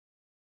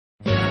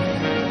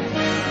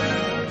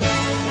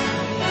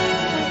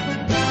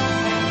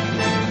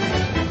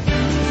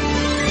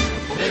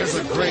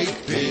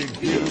great big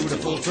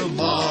beautiful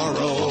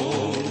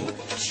tomorrow,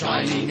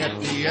 shining at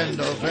the end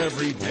of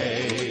every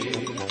day.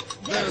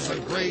 There's a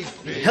great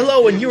big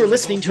Hello, and you are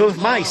listening to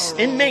Of Mice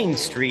in Main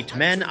Street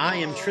Men. I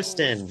am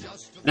Tristan.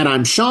 And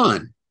I'm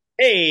Sean.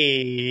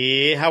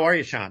 Hey, how are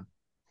you, Sean?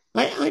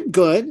 I'm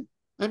good.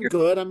 I'm You're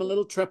good. I'm a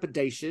little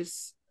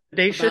trepidatious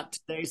trepidatious? about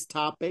today's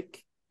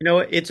topic.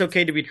 It's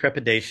okay to be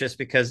trepidatious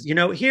because,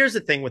 here's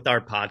the thing with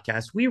our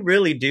podcast. We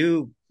really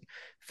do,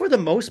 for the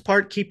most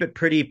part, keep it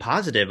pretty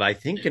positive, I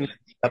think, and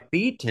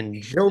upbeat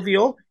and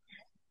jovial,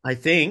 I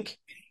think.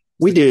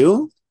 We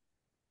do. We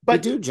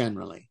But do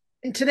generally.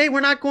 and today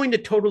we're not going to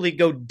totally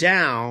go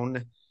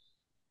down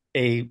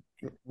a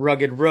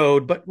rugged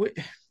road, but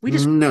we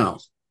just No.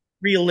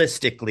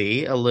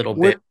 realistically a little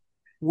We're bit.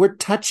 we're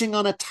touching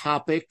on a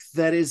topic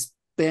that has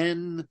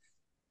been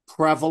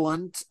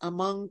prevalent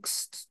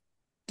amongst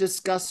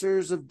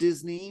discussers of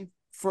Disney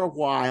for a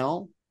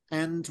while,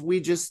 and we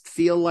just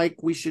feel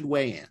like we should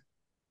weigh in.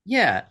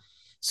 Yeah.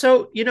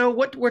 So,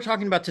 what we're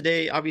talking about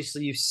today,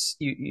 obviously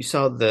you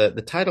saw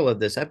the title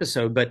of this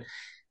episode, but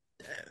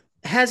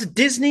has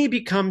Disney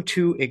become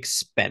too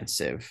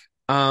expensive?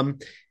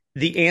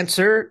 The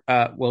answer,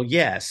 well,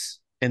 yes,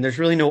 and there's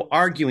really no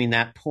arguing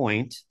that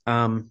point.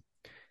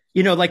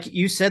 Like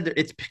you said, that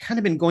it's kind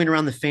of been going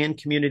around the fan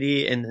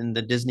community and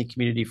the Disney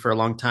community for a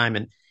long time,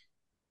 and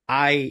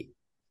I,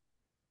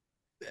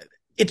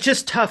 it's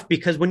just tough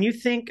because when you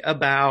think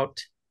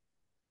about,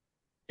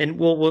 and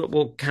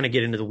we'll kind of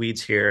get into the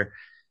weeds here.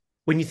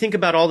 When you think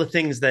about all the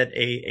things that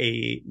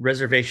a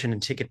reservation and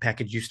ticket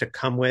package used to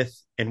come with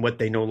and what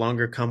they no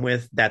longer come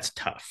with, that's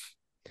tough.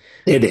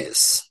 It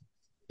is.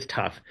 It's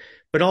tough.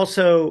 But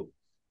also,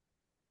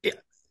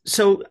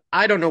 so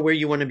I don't know where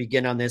you want to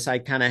begin on this. I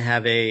kind of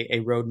have a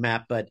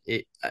roadmap, but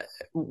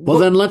Well,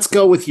 then let's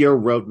go with your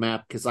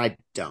roadmap because I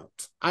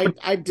don't.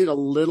 I did a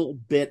little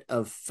bit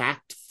of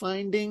fact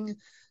finding,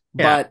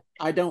 yeah. but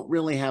I don't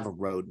really have a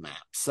roadmap.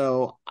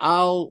 So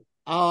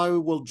I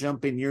will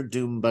jump in your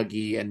doom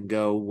buggy and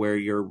go where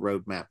your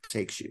roadmap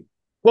takes you.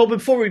 Well,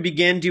 before we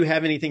begin, do you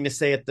have anything to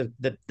say at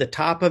the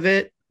top of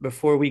it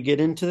before we get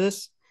into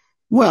this?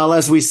 Well,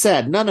 as we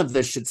said, none of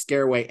this should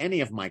scare away any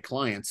of my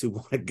clients who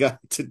want to go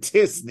to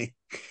Disney.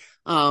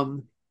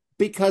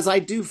 Because I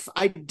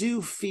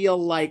do feel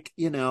like,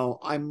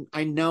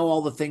 I know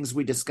all the things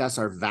we discuss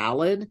are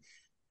valid.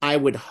 I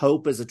would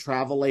hope as a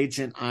travel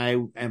agent, I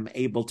am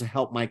able to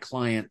help my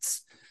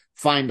clients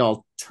find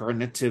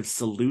alternative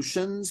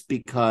solutions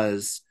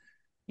because,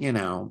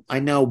 I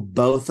know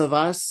both of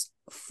us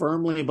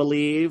firmly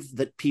believe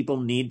that people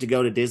need to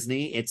go to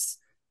Disney.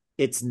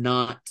 It's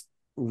not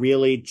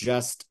really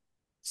just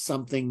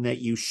something that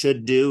you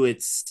should do.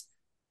 It's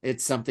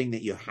something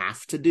that you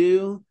have to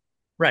do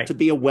Right. to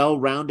be a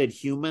well-rounded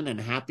human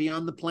and happy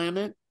on the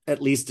planet,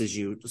 at least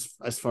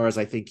as far as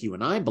I think you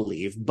and I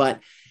believe. But,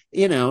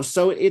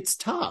 so it's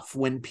tough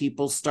when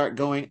people start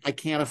going, I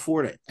can't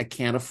afford it. I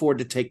can't afford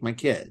to take my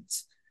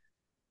kids.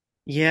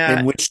 Yeah.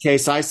 In which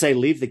case I say,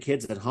 leave the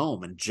kids at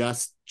home and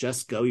just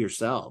go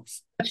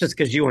yourselves. That's just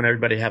because you want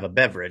everybody to have a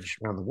beverage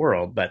around the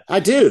world. But I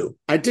do.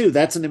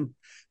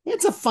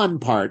 It's a fun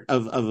part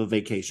of a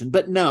vacation,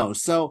 but no.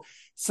 So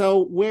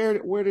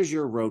where does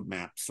your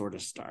roadmap sort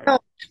of start?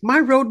 well, my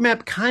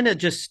roadmap kind of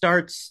just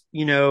starts,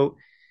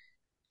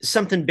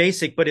 something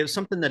basic, but it was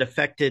something that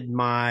affected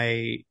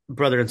my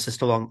brother and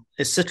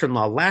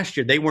sister-in-law last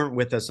year. They weren't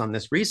with us on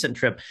this recent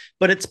trip,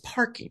 but it's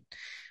parking.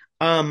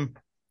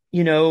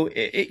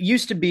 It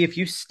used to be if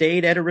you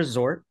stayed at a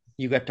resort,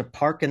 you got to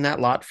park in that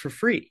lot for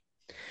free.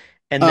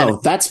 And then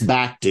That's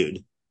back,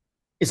 dude.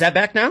 is that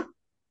back now?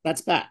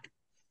 That's back.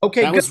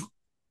 Okay, That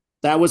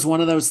good. was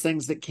one of those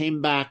things that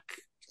came back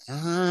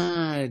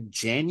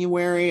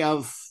January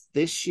of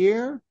this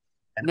year.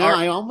 And No,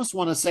 I almost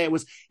want to say it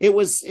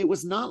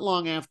was not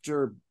long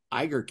after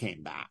Iger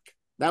came back.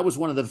 That was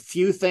one of the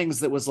few things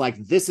that was like,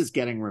 this is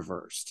getting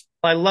reversed.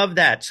 I love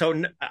that.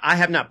 So I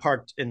have not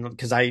parked in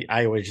because I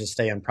always just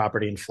stay on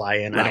property and fly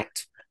in. I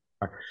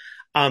Right.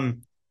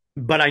 don't.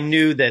 But I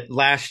knew that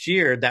last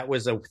year that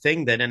was a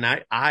thing and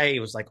I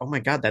was like, oh my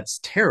God, that's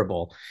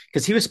terrible.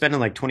 Because he was spending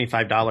like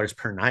 $25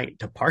 per night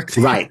to park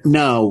there. Right.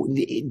 No,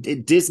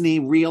 Disney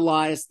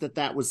realized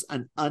that was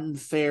an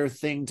unfair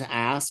thing to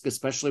ask,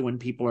 especially when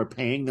people are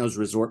paying those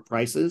resort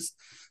prices.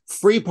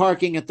 Free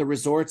parking at the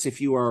resorts, if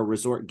you are a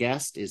resort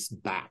guest, is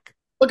back.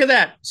 Look at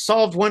that.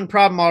 Solved one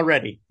problem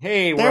already.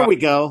 Hey, There we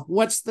go.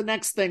 What's the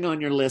next thing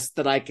on your list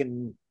that I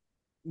can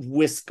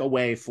whisk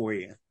away for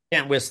you?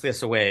 can't whisk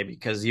this away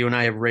because you and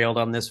I have railed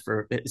on this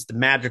it's the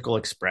Magical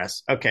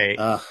Express. Okay.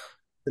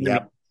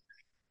 Yep.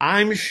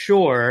 I'm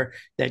sure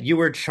that you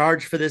were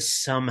charged for this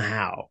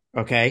somehow.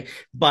 Okay.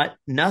 But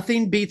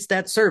nothing beats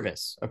that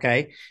service.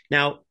 Okay.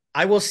 Now,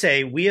 I will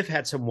say we have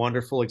had some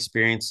wonderful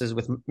experiences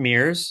with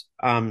Mears.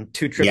 2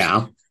 trips.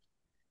 Yeah.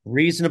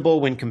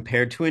 Reasonable when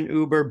compared to an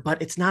Uber,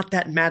 but it's not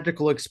that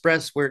Magical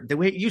Express where the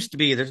way it used to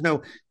be. There's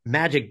no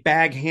magic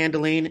bag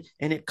handling,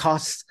 and it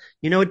costs,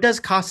 it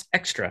does cost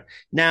extra.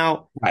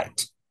 Now,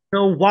 Right.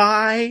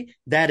 why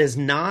that is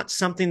not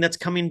something that's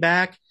coming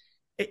back?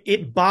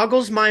 It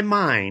boggles my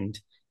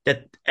mind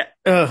that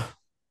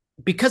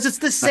because it's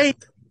the same.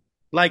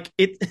 Like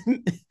it,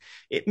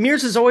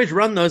 Mears has always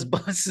run those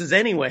buses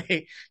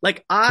anyway.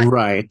 Like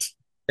Right.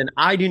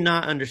 I do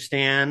not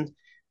understand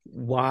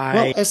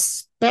Well, why.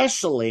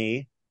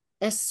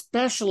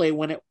 especially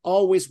when it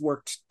always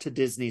worked to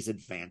Disney's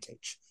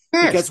advantage.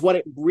 Yes, Because what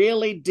it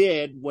really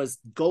did was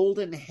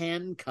golden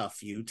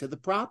handcuff you to the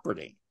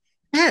property.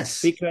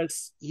 yes,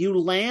 Because you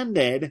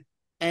landed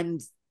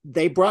and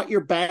they brought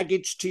your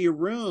baggage to your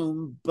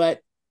room,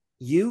 but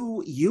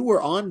you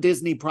were on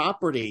Disney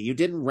property. You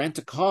didn't rent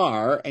a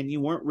car and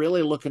you weren't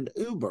really looking to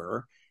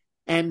Uber.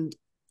 And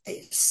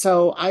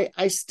so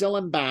I still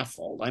am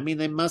baffled. I mean,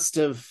 they must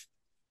have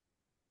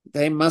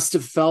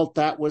felt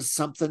that was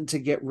something to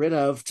get rid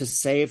of to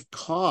save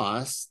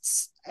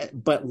costs,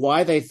 but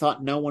why they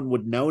thought no one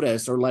would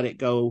notice or let it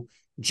go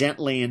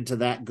gently into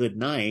that good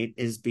night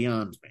is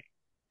beyond me.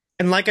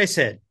 and like I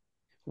said,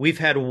 we've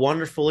had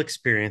wonderful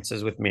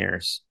experiences with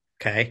Mears.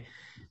 Okay,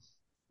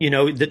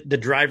 the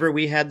driver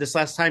we had this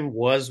last time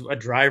was a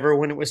driver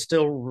when it was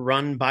still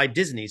run by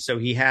Disney, so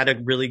he had a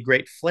really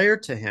great flair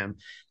to him.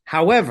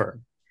 However,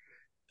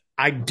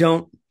 I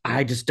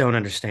just don't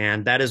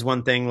understand. That is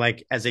one thing,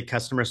 like as a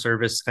customer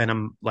service kind of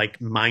like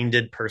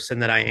minded person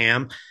that I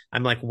am,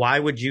 I'm like, why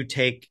would you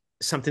take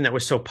something that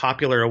was so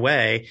popular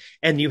away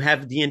and you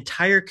have the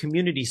entire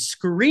community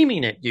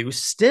screaming at you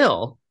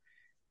still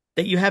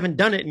that you haven't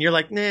done it and you're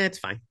like, nah, it's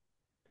fine.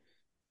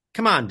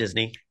 Come on,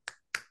 Disney.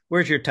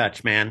 Where's your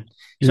touch, man?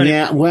 So anyway,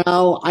 Yeah,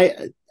 well,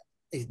 I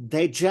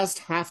they just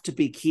have to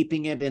be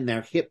keeping it in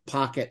their hip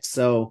pocket.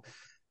 So,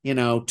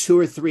 2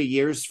 or 3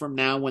 years from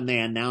now, when they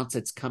announce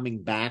it's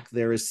coming back,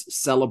 there is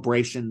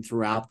celebration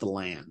throughout the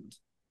land.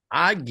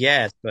 I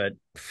guess, but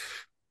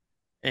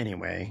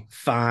anyway,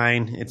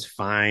 fine. It's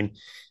fine.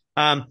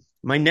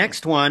 My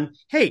next one.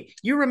 Hey,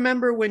 you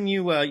remember when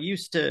you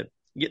used to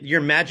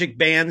your magic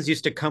bands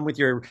used to come with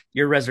your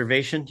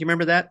reservation? Do you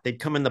remember that? They'd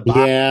come in the box.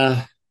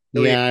 Yeah,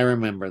 So yeah, I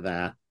remember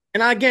that.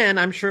 and again,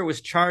 I'm sure it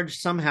was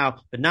charged somehow,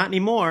 but not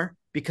anymore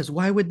because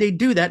why would they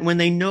do that when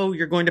they know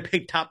you're going to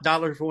pay top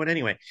dollar for one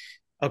anyway?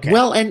 Okay,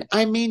 Well, and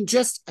I mean,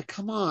 just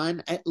come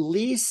on, at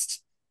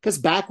least because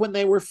back when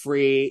they were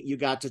free, you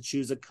got to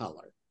choose a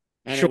color,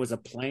 and it sure. was a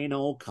plain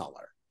old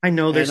color. I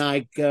know And there's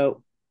I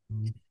go,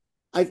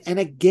 and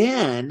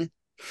again,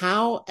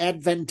 how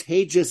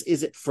advantageous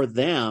is it for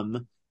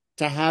them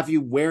to have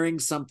you wearing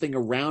something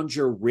around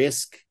your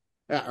wrist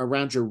that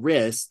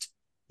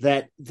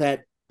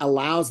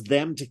allows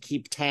them to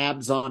keep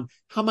tabs on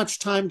how much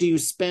time do you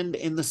spend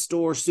in the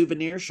store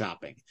souvenir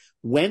shopping?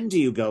 When do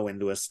you go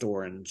into a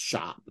store and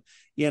shop?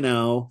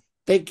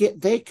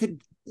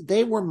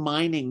 They were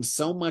mining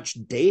so much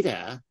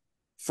data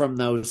from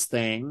those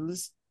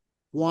things.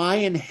 Why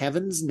in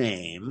heaven's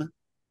name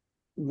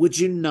would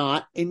you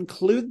not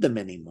include them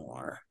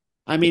anymore?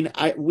 I mean,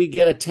 we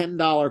get a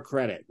 $10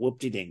 credit, whoop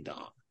de ding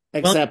dong.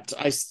 well, Except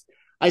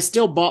I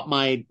still bought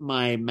my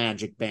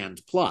Magic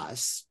Band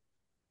Plus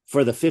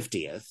for the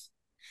 50th.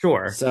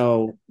 sure.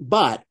 So,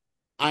 but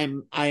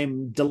I'm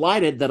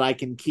delighted that I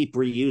can keep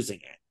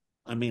reusing it.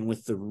 I mean,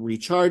 with the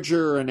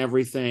recharger and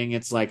everything,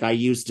 it's like I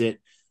used it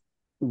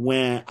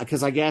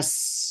because I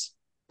guess,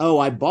 oh,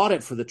 I bought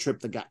it for the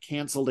trip that got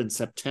canceled in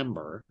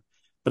September,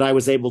 but I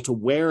was able to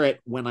wear it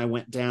when I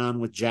went down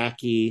with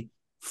Jackie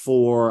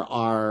for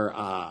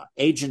our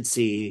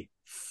agency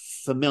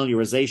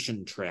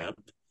familiarization trip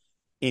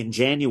in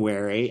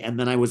January. And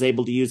then I was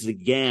able to use it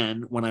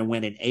again when I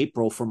went in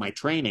April for my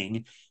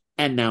training.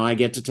 And now I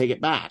get to take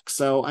it back.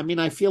 So, I mean,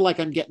 I feel like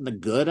I'm getting the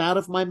good out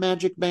of my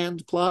Magic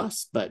Band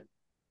Plus, but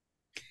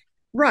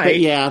Right.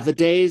 yeah, the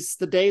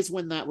days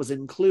when that was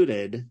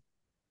included.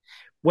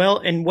 Well,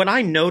 and what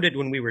I noted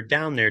when we were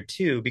down there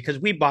too, because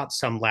we bought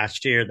some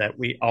last year that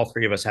we all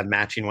three of us have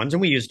matching ones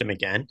and we used them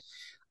again.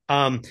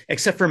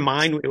 Except for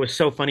mine, it was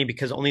so funny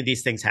because only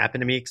these things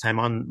happen to me because I'm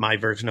on my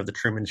version of the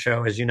Truman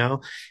Show, as you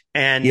know,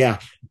 and Yeah.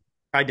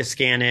 tried to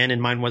scan in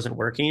and mine wasn't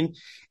working.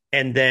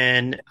 And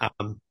then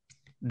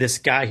this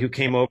guy who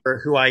came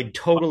over, who I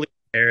totally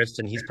embarrassed,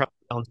 and he's probably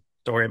telling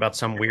a story about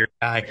some weird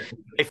guy.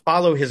 I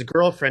follow his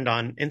girlfriend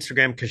on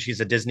Instagram because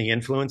she's a Disney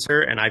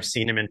influencer, and I've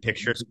seen him in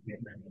pictures.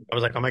 I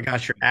was like, "Oh my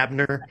gosh, you're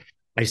Abner!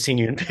 I've seen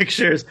you in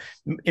pictures."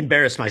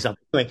 Embarrassed myself.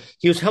 Anyway,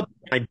 he was helping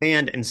my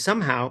band, and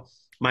somehow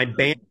my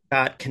band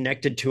got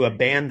connected to a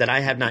band that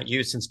I have not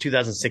used since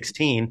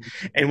 2016.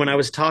 And when I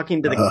was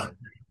talking to the, Uh,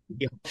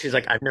 she's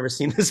like, "I've never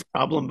seen this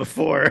problem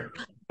before.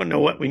 I don't know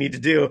what we need to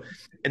do."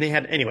 And they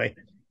had anyway.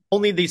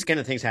 Only these kind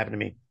of things happen to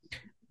me.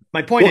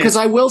 My point well, is, because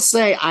I will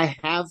say I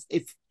have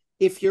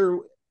if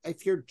you're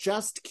if you're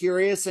just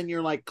curious and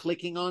you're like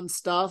clicking on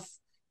stuff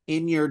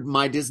in your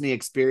My Disney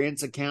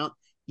Experience account,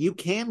 you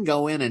can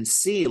go in and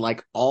see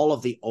like all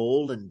of the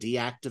old and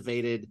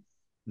deactivated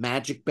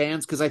Magic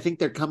Bands because I think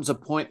there comes a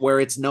point where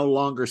it's no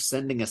longer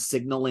sending a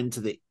signal into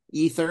the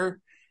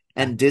ether,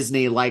 and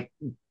Disney like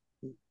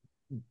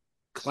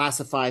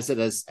classifies it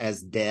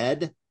as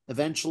dead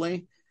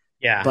eventually.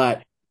 yeah.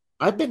 But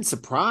I've been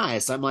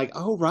surprised. I'm like,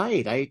 oh,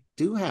 right, I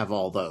do have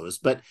all those.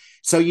 But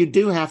so you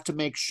do have to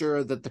make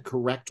sure that the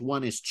correct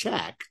one is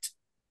checked.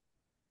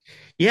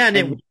 Yeah, and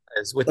it And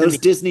was within those the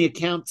Disney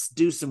accounts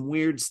do some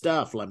weird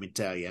stuff, let me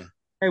tell you.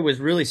 it was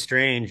really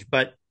strange,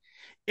 but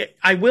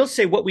I will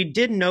say what we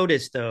did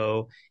notice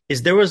though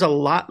is there was a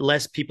lot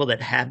less people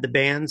that had the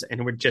bands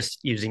and were just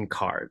using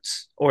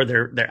cards or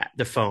their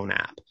the phone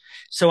app.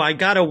 So I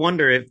gotta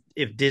wonder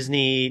if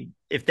Disney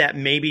if that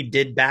maybe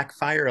did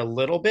backfire a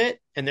little bit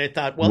and they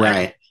thought, well, I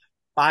Right.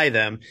 buy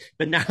them,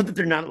 but now that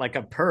they're not like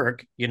a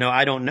perk,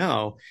 I don't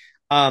know.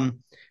 Um,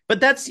 but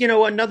that's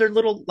another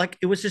little like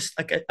it was just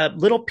like a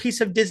little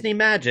piece of Disney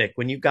magic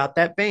when you got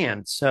that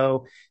band.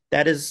 So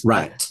that is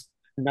Right.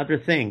 another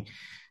thing.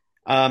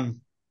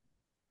 Um,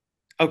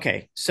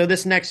 Okay, so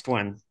this next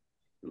one,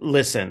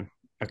 listen,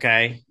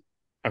 okay,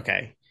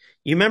 okay.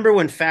 You remember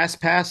when Fast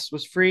Pass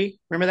was free?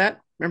 Remember that?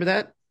 Remember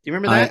that? Do you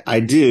remember that? I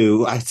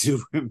do. I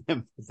do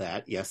remember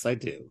that. Yes, I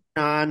do.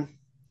 On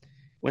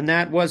when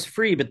that was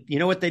free, but you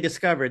know what they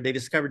discovered? They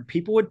discovered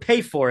people would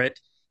pay for it,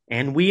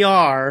 and we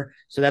are,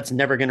 so that's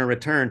never going to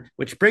return.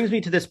 Which brings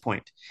me to this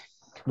point.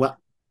 Well, go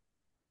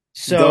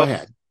So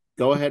ahead.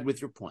 Go ahead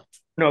with your point.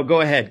 no, go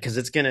ahead because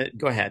it's gonna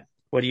go ahead.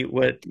 What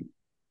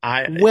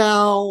I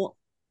Well,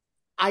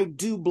 I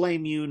do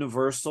blame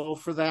Universal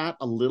for that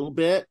a little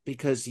bit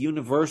because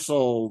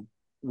Universal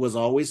was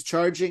always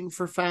charging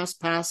for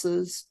fast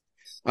passes.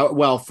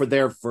 Well, for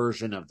their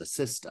version of the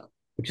system.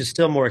 which is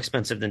still more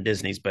expensive than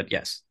Disney's, but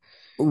yes.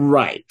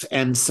 Right.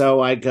 And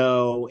so I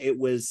go, it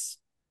was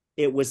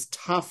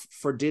tough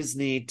for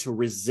Disney to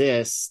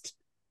resist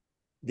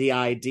the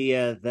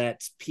idea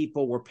that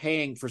people were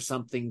paying for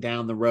something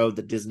down the road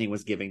that Disney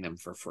was giving them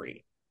for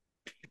free.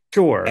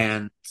 Sure.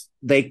 And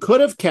they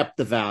could have kept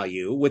the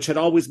value, which had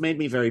always made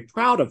me very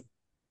proud of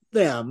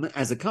them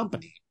as a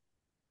company.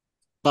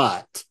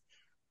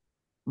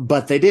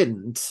 But they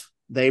didn't.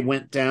 They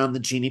went down the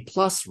Genie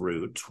Plus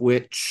route,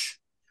 which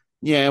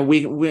yeah,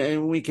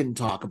 we can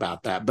talk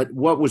about that. But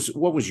what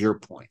was your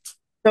point?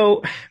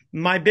 So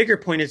my bigger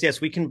point is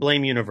yes, we can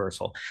blame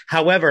Universal.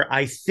 However,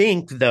 I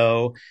think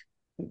though,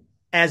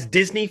 as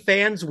Disney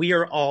fans, we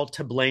are all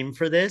to blame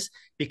for this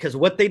because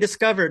what they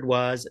discovered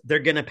was they're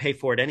going to pay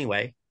for it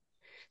anyway.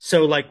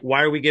 So like,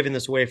 why are we giving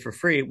this away for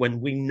free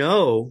when we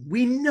know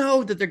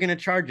that they're going to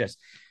charge us?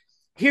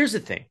 Here's the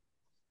thing.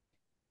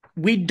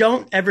 We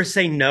don't ever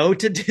say no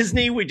to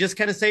Disney. We just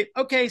kind of say,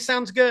 okay,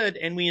 sounds good.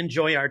 And we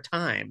enjoy our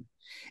time.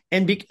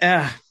 And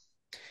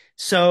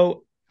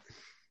so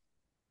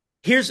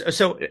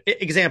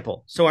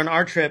example. So on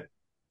our trip,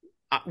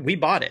 we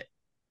bought it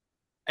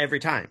every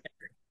time,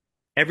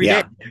 every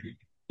day. Yeah.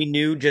 We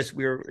knew just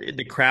we were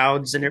the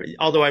crowds and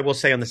although I will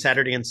say on the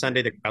Saturday and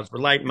Sunday the crowds were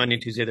light, Monday,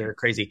 Tuesday they were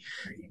crazy.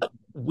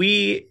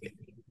 We,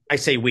 I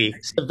say we,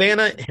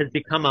 Savannah has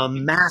become a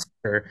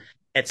master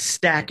at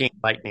stacking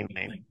Lightning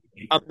Lane,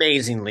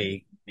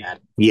 amazingly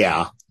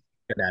Yeah.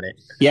 good at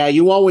it, Yeah,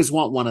 you always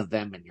want one of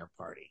them in your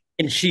party.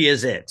 and she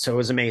is it. So it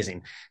was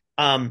amazing.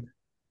 Um,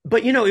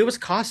 but it was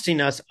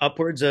costing us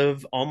upwards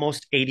of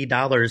almost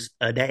 $80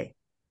 a day.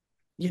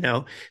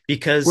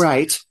 Because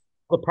Right.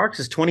 the parks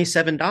is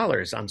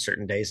 $27 on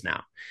certain days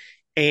now.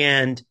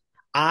 And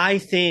I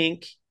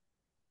think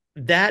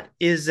that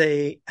is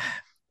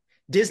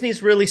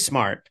Disney's really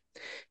smart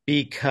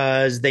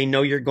because they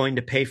know you're going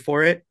to pay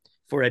for it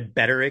for a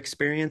better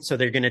experience. So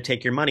they're going to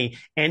take your money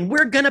and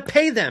we're going to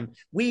pay them.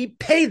 We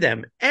pay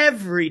them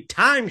every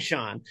time,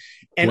 Sean.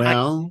 And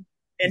Well,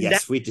 and that,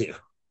 yes, we do.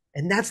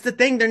 and that's the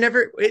thing.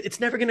 It's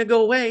never going to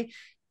go away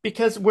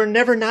because we're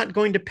never not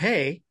going to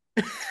pay.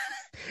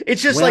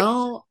 It's just like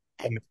Well,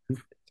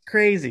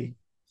 crazy.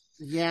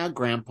 yeah,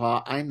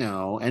 Grandpa, I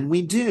know, and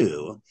we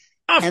do.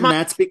 Off And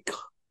my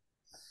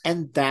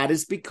that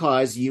is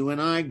because you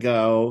and I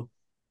go,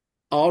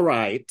 all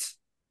right,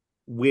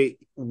 we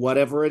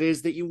whatever it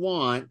is that you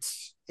want,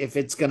 if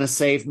it's going to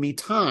save me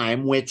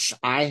time, which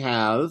I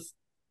have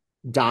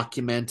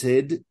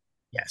documented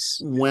yes.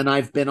 when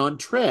I've been on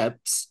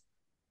trips,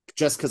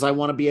 just because I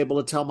want to be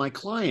able to tell my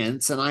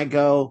clients, and I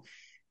go,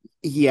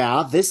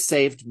 yeah, this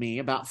saved me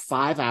about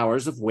 5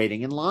 hours of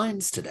waiting in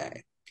lines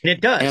today. And it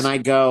And does. I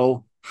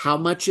go, how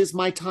much is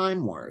my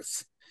time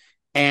worth?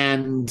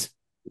 And,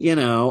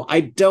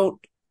 I don't,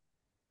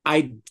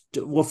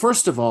 well,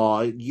 first of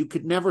all, you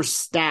could never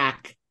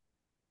stack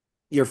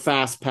your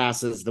fast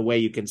passes the way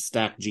you can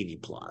stack Genie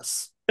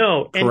Plus,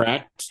 No, and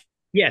correct?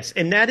 yes,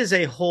 and that is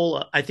a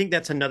whole. I think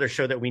that's another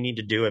show that we need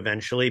to do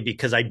eventually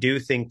because I do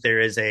think there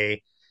is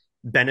a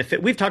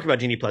benefit. We've talked about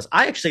Genie Plus.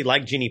 I actually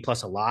like Genie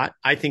Plus a lot.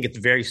 I think it's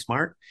very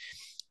smart,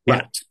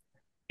 and Right.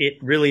 it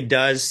really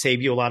does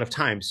save you a lot of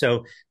time.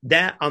 So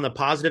that on the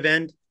positive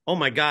end, oh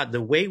my God,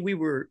 the way we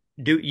were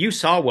you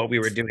saw what we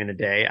were doing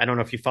today. I don't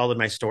know if you followed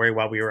my story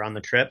while we were on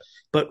the trip,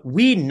 but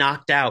we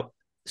knocked out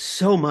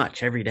so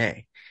much every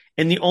day,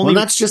 and the Well, only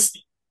that's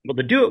just, able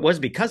to do it was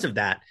because of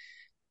that.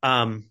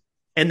 Um,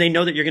 and they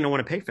know that you're going to want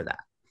to pay for that.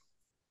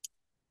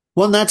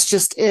 that's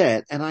just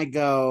it. And I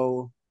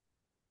go,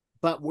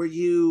 but were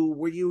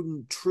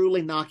you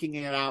truly knocking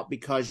it out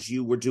because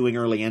you were doing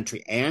early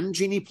entry and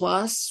Genie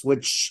Plus,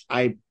 which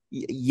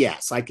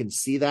yes, I can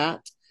see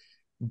that.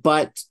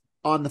 But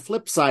on the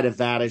flip side of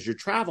that, as your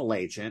travel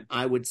agent,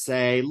 I would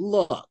say,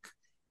 look,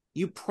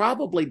 you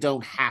probably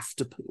don't have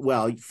to.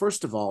 Well,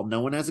 first of all,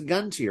 no one has a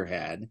gun to your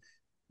head.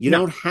 You No.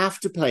 don't have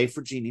to pay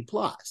for Genie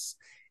Plus.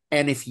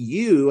 And if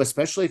you,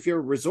 especially if you're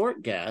a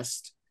resort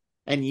guest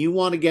and you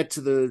want to get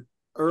to the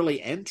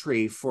early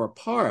entry for a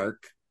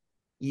park,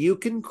 you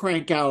can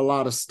crank out a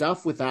lot of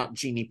stuff without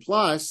Genie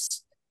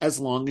Plus as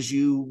long as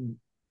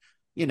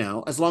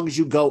as long as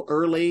you go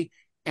early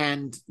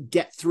and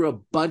get through a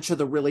bunch of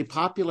the really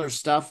popular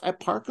stuff at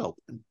Park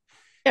Open.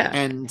 Yeah.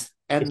 And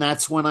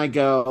that's when I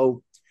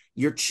go,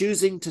 you're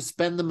choosing to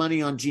spend the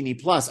money on Genie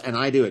Plus, and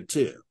I do it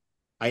too.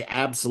 I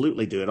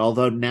absolutely do it.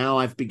 Although now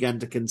I've begun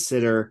to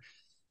consider,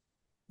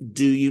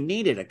 do you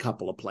need it a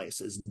couple of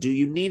places? Do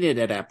you need it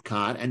at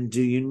Epcot, and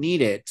do you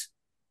need it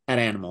at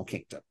Animal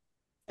Kingdom?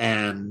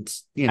 And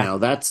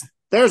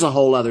there's a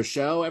whole other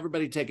show.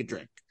 Everybody take a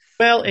drink.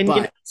 Well, and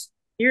But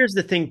here's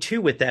the thing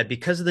too with that,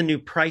 because of the new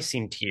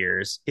pricing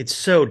tiers, it's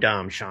so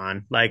dumb,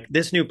 Sean. Like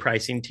this new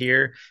pricing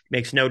tier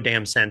makes no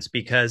damn sense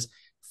because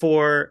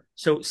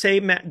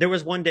there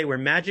was one day where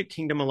Magic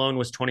Kingdom alone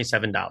was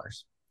 $27.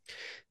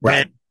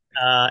 right.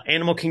 Then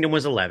Animal Kingdom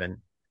was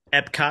 11.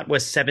 Epcot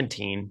was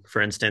 17,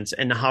 for instance,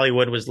 and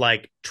Hollywood was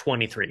like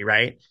 23,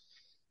 right?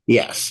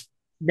 Yes.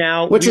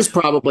 Now, Which is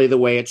probably the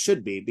way it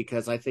should be,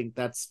 because I think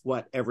that's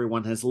what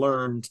everyone has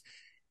learned.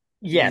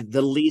 yeah,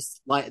 The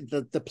least, like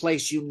the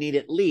place you need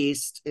it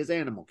least is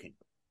Animal Kingdom.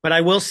 but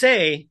I will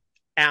say,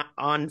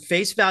 on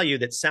face value,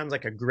 that sounds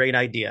like a great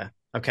idea.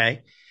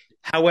 Okay.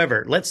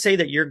 However, let's say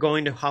that you're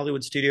going to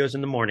Hollywood Studios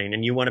in the morning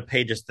and you want to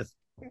pay just the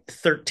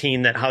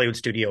 13 that Hollywood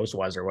Studios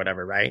was or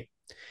whatever, right?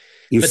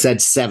 You But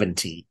said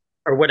 17.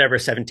 or whatever,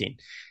 17.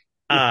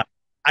 I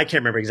can't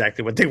remember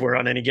exactly what they were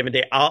on any given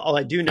day. All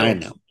I do know, I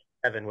know.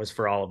 7 was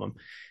for all of them.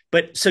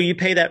 But so you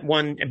pay that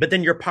one, but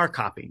then you're park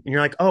hopping and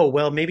you're like, oh,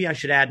 well, maybe I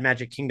should add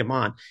Magic Kingdom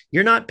on.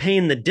 You're not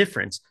paying the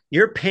difference.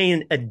 You're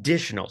paying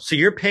additional. So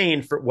you're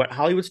paying for what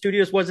Hollywood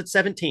Studios was at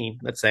 17,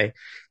 let's say,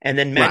 and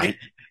then Magic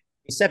Right.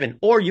 7.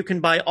 Or you can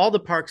buy all the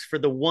parks for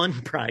the one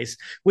price,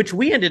 which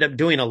we ended up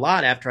doing a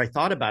lot after I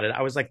thought about it.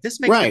 I was like, this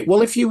makes Right.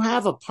 Well, if you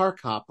have a park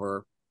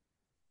hopper,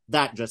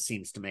 that just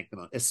seems to make the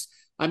most.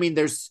 I mean,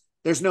 there's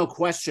no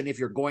question, if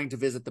you're going to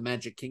visit the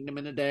Magic Kingdom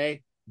in a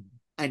day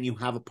and you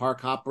have a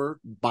park hopper,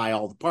 buy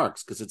all the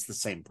parks because it's the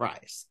same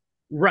price.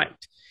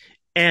 right.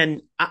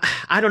 And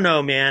I don't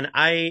know, man.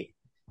 I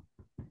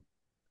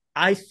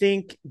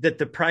think that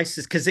the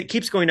prices, because it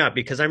keeps going up,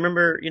 because I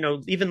remember,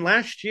 even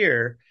last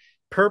year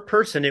per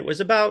person, it was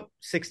about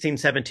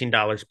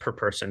 $16-17 per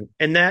person.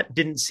 And that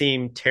didn't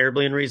seem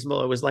terribly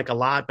unreasonable. It was like a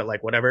lot, but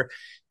like whatever.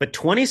 But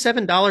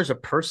 $27 a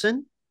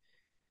person,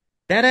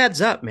 that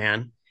adds up,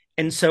 man.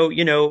 And so,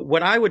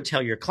 what I would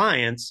tell your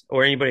clients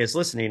or anybody that's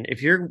listening,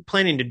 if you're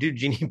planning to do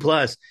Genie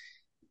Plus,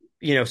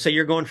 say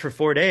you're going for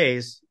 4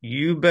 days,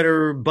 you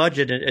better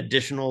budget an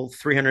additional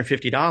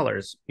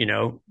 $350,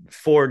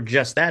 for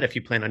just that if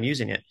you plan on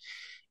using it.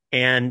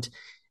 And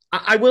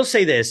I will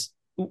say this,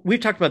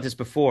 we've talked about this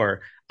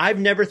before. I've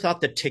never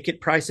thought the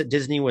ticket price at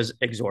Disney was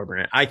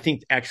exorbitant. I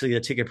think actually the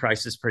ticket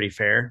price is pretty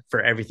fair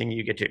for everything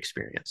you get to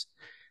experience.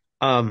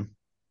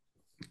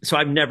 So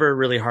I've never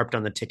really harped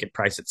on the ticket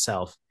price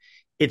itself.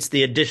 It's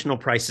the additional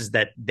prices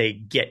that they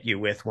get you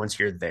with once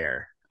you're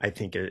there, I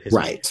think is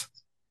right.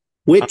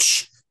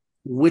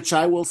 Which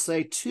I will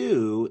say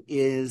too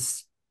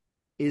is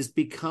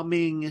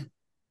becoming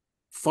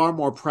far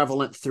more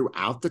prevalent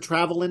throughout the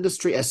travel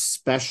industry,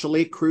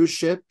 especially cruise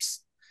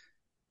ships.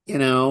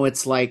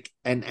 It's like,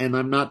 and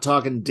I'm not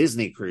talking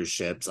Disney cruise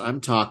ships.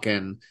 I'm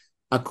talking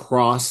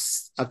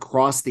across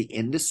the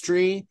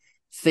industry.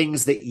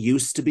 Things that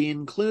used to be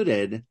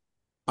included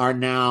are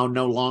now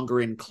no longer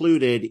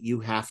included.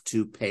 You have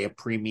to pay a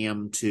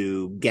premium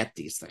to get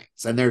these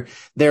things, and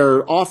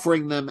they're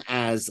offering them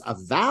as a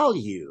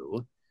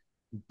value,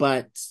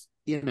 but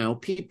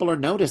people are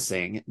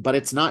noticing. But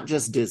it's not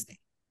just Disney.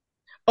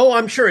 Oh,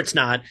 I'm sure it's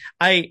not.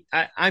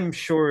 I'm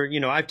sure,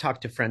 I've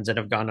talked to friends that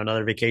have gone on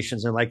other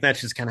vacations and like, that's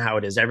just kind of how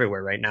it is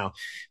everywhere right now.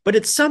 But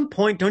at some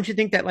point, don't you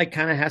think that like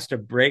kind of has to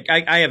break?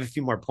 I have a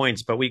few more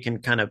points, but we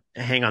can kind of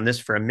hang on this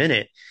for a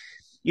minute.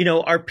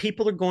 Our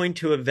people are going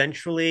to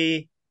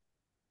eventually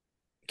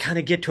kind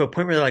of get to a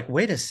point where they're like,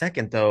 wait a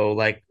second though,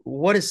 like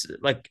what is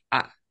like,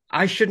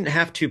 I shouldn't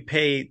have to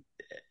pay.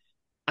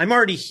 I'm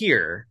already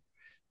here.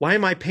 Why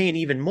am I paying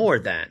even more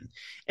then?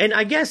 And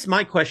I guess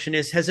my question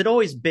is, has it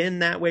always been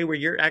that way where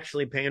you're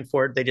actually paying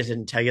for it? They just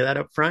didn't tell you that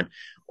up front?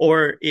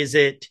 Or is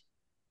it,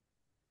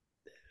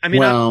 I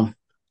mean, Well,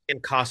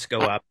 and costs go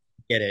up,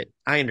 get it.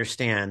 I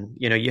understand,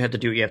 you have to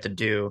do what you have to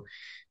do.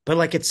 But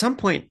like at some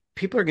point,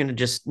 people are going to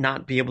just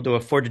not be able to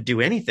afford to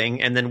do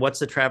anything. And then what's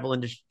the travel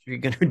industry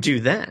going to do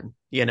then?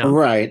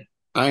 right.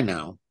 I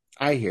know.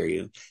 I hear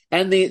you.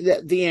 And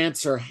the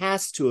answer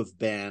has to have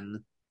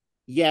been,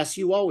 yes,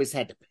 you always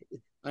had to pay.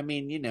 I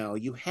mean,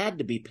 you had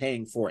to be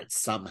paying for it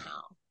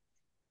somehow,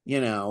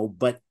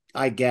 but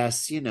I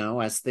guess,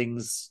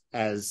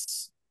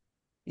 as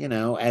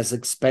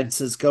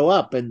expenses go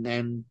up,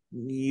 and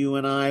you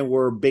and I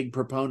were big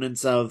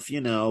proponents of,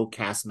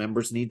 cast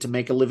members need to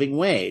make a living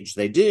wage.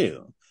 They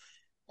do.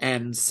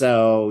 And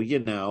so,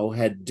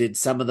 did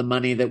some of the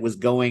money that was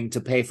going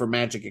to pay for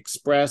Magic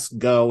Express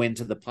go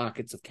into the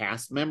pockets of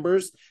cast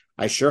members?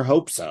 I sure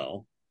hope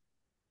so.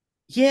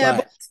 Yeah,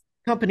 but But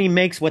company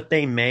makes what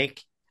they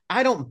make.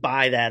 I don't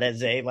buy that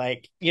as a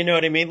like, you know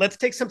what I mean? Let's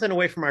take something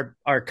away from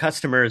our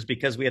customers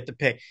because we have to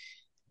pay.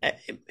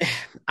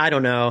 I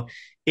don't know.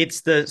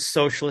 It's the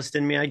socialist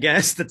in me, I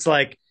guess, that's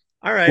like,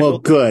 all right, well, well,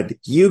 good.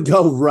 You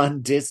go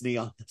run Disney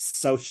on the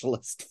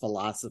socialist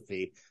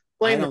philosophy.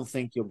 I explain the don't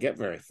think you'll get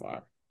very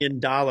far.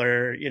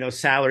 dollar,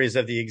 salaries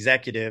of the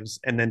executives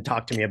and then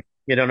talk to me about,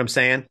 you know what I'm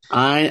saying?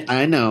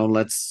 I know.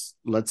 Let's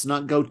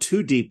not go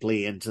too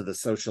deeply into the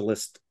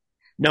socialist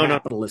No, no.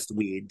 capitalist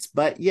weeds,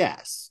 but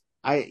yes,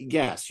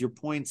 your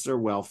points are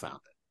well founded.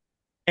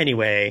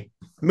 Anyway,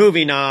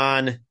 moving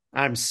on.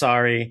 I'm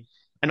sorry.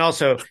 And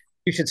also,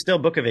 you should still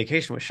book a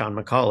vacation with Sean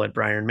McCall at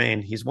Briar,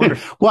 Maine. He's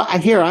wonderful. Well,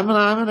 I'm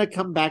gonna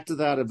come back to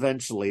that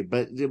eventually,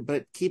 but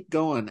keep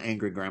going,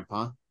 angry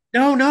grandpa.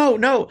 No, no,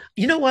 no.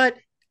 You know what?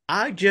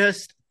 I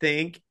just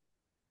think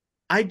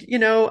I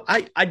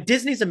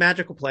Disney's a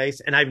magical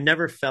place, and I've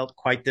never felt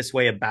quite this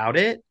way about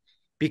it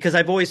because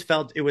I've always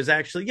felt it was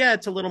actually, yeah,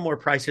 it's a little more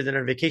pricier than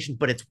our vacation,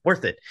 but it's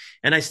worth it.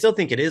 And I still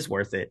think it is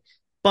worth it.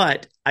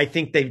 But I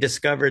think they've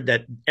discovered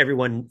that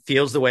everyone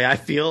feels the way I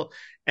feel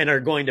and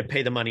are going to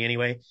pay the money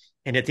anyway.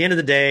 And at the end of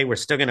the day, we're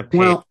still going to pay. It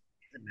Well,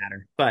 doesn't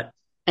matter. But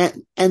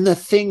and the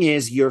thing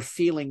is, you're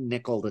feeling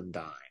nickel and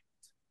dime.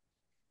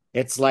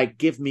 It's like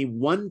give me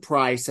one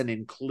price and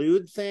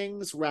include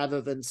things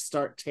rather than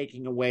start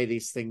taking away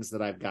these things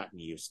that I've gotten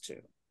used to.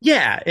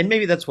 yeah, and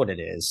maybe that's what it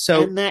is.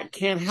 So And that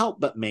can't help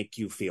but make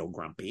you feel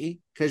grumpy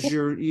because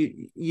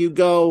you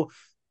go,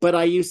 but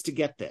I used to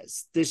get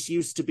this. This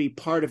used to be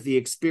part of the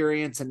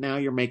experience, and now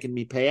you're making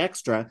me pay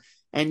extra.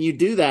 And you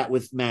do that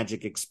with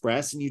Magic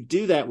Express, and you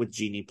do that with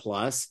Genie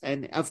Plus,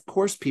 and of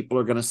course, people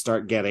are going to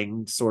start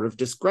getting sort of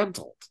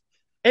disgruntled,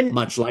 and,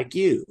 much like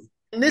you.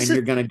 and this And is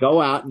you're going to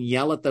go out and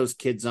yell at those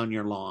kids on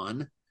your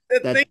lawn the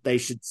that thing. they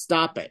should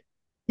stop it.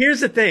 Here's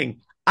the thing.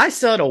 I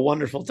still had a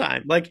wonderful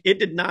time. Like it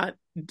did not,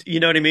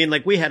 you know what I mean?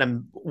 Like we had a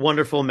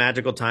wonderful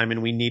magical time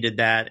and we needed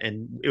that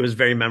and it was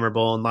very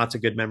memorable and lots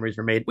of good memories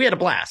were made. We had a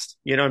blast.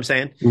 You know what I'm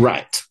saying?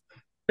 Right.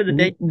 For the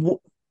day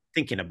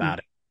thinking about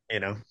it, you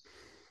know.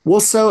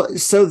 Well, so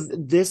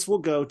this will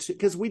go to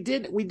because we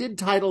did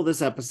title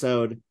this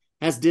episode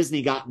 "Has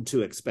Disney Gotten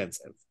Too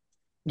Expensive?"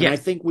 And Yeah. I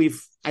think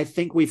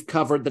we've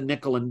covered the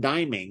nickel and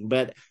diming.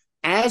 But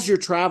as your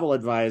travel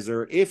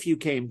advisor, if you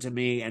came to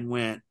me and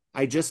went,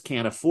 "I just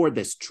can't afford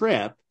this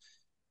trip,"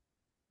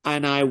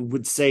 and I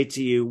would say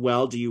to you,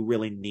 "Well, do you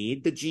really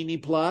need the Genie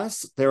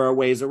Plus?" There are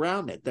ways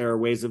around it. There are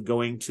ways of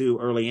going to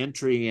early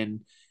entry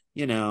and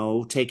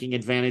taking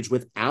advantage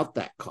without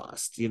that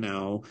cost.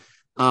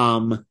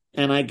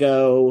 And I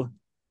go,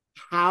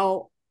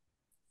 how?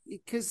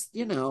 Because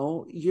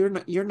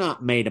you're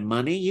not made of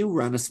money. You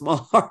run a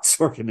small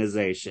arts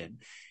organization,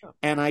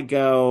 and I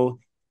go,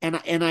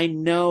 and I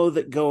know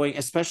that going,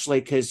 especially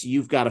because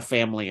you've got a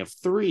family of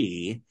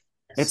three.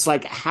 It's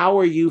like, how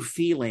are you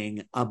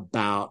feeling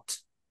about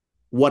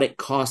what it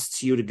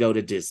costs you to go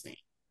to Disney?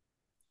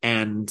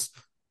 And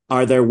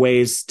are there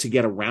ways to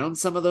get around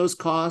some of those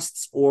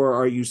costs? Or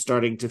are you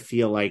starting to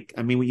feel like,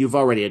 I mean, you've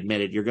already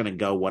admitted you're going to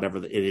go whatever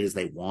it is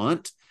they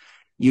want.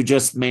 You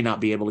just may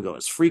not be able to go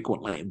as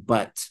frequently,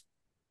 but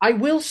I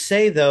will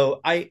say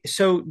though,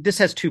 so this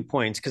has 2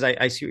 points because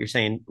I see what you're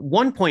saying.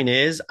 One point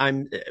is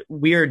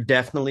we are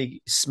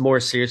definitely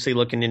more seriously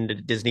looking into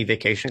Disney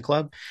Vacation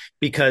Club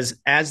because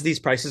as these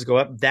prices go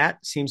up,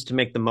 that seems to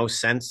make the most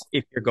sense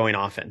if you're going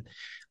often.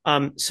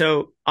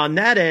 So on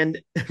that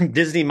end,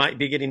 Disney might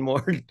be getting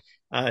more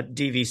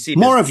DVC.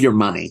 more of your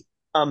money.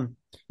 Um,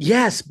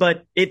 yes,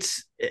 but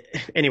it's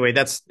anyway.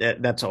 That's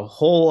a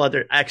whole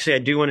other. Actually, I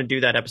do want to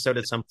do that episode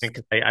at some point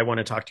because I want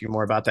to talk to you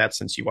more about that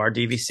since you are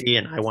DVC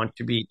and I want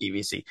to be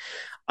DVC.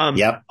 Um,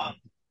 Yep.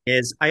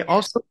 is I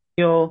also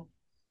feel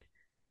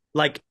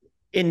like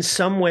in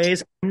some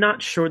ways I'm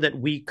not sure that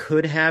we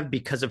could have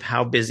because of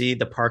how busy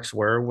the parks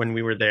were when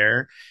we were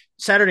there.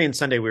 Saturday and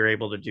Sunday we were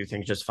able to do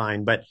things just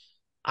fine, but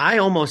I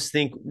almost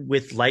think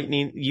with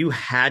Lightning, you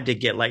had to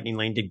get Lightning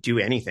Lane to do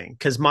anything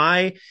because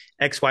my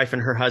ex-wife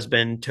and her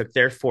husband took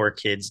their 4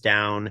 kids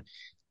down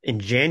in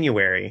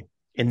January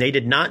and they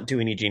did not do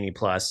any Genie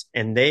Plus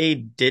and they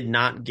did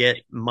not get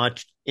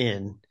much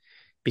in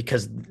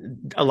because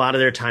a lot of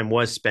their time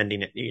was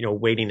spending it,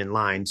 waiting in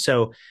line.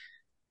 So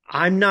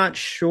I'm not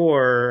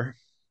sure,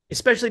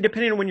 especially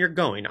depending on when you're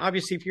going.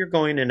 Obviously, if you're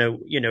going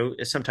in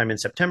sometime in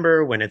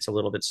September when it's a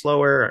little bit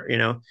slower,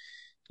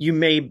 you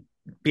may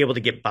be able to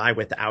get by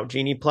without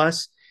Genie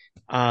Plus.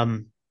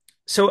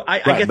 So I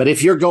guess. But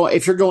if you're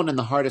going in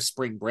the heart of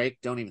spring break,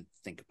 don't even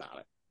think about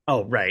it.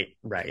 Oh, right,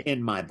 right.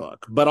 In my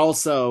book, but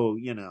also,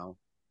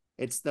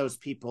 it's those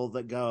people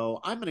that go,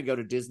 I'm going to go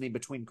to Disney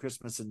between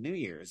Christmas and New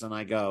Year's, and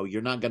I go,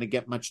 you're not going to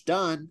get much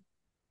done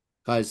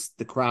because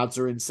the crowds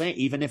are insane,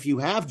 even if you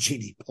have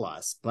Genie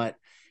Plus. But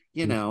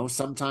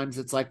sometimes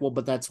it's like, well,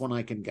 but that's when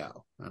I can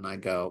go, and I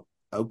go,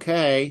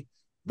 okay,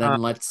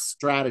 then let's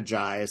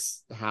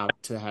strategize how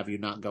to have you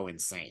not go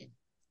insane.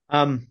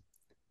 Um,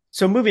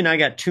 so moving, I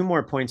got two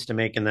more points to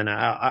make, and then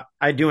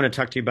I do want to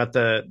talk to you about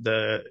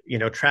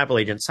the travel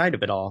agent side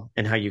of it all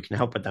and how you can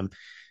help with them.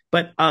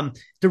 But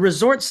the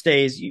resort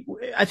stays,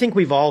 I think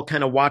we've all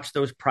kind of watched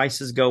those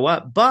prices go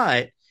up,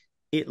 but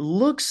it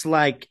looks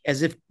like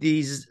as if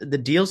the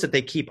deals that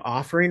they keep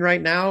offering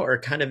right now are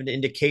kind of an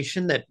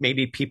indication that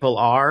maybe people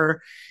are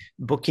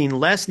booking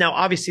less. Now,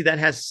 obviously, that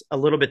has a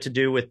little bit to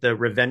do with the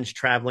revenge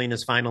traveling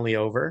is finally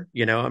over.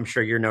 I'm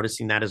sure you're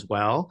noticing that as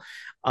well.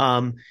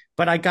 Um,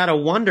 but I gotta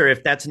wonder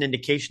if that's an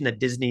indication that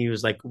Disney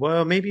was like,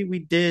 well, maybe we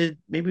did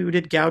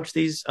gouge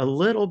these a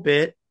little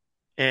bit,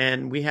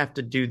 and we have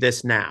to do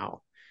this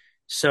now.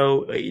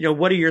 So,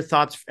 what are your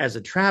thoughts as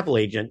a travel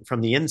agent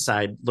from the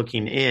inside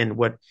looking in?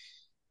 What,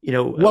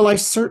 Well,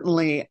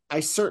 I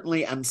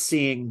certainly am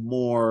seeing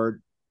more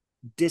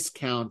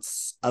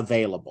discounts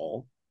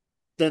available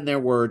than there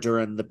were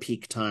during the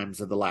peak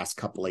times of the last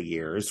couple of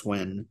years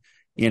when,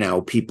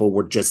 people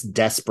were just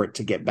desperate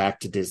to get back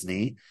to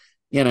Disney.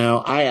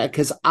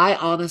 Because I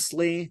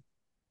honestly,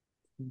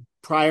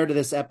 prior to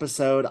this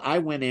episode, I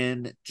went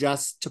in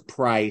just to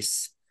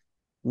price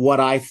what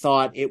I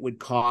thought it would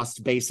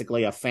cost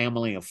basically a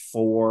family of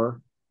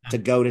four to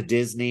go to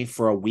Disney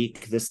for a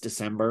week this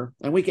December.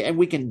 And we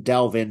can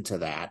delve into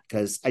that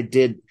because I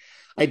did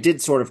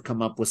sort of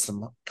come up with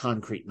some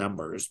concrete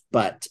numbers,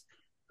 but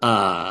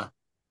uh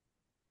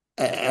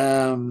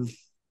um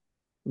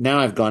now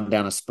I've gone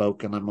down a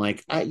spoke and I'm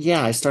like,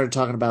 yeah, I started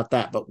talking about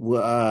that, but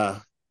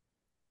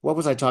what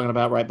was I talking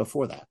about right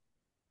before that?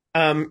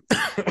 um,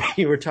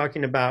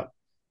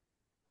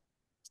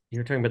 you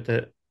were talking about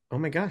the. Oh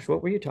my gosh,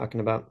 what were you talking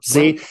about? Well,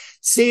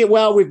 See,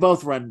 well, we've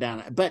both run down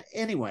it, but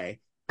anyway,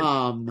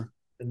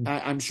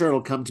 I'm sure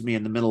it'll come to me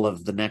in the middle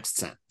of the next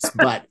sentence,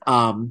 but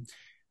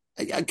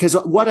because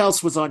what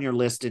else was on your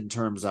list in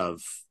terms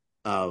of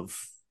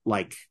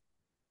like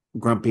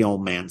grumpy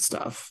old man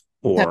stuff?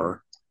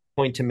 Or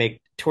point to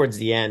make towards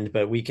the end,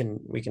 but we can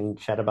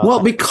chat about well,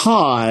 that.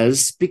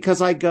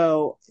 because I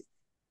go,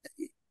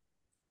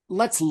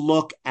 let's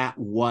look at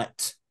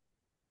what.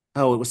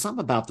 Oh, it was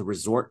something about the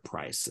resort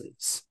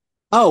prices.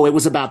 Oh, it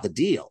was about the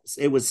deals.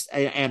 It was,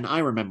 and I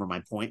remember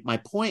my point. My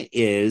point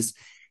is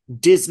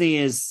Disney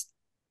is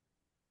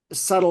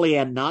subtly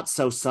and not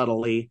so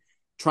subtly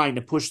trying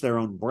to push their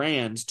own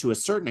brand to a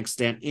certain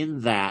extent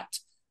in that,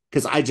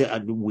 because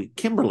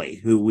Kimberly,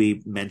 who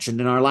we mentioned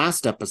in our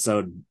last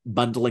episode,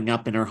 bundling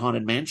up in her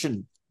Haunted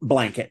Mansion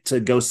blanket to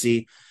go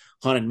see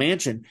Haunted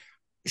Mansion,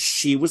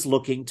 she was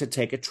looking to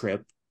take a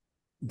trip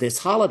this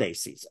holiday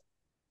season,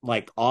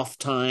 like off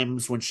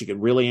times when she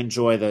could really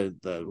enjoy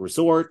the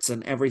resorts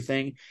and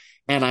everything.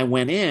 And I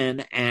went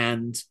in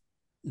and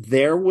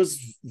there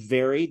was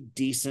very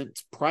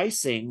decent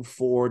pricing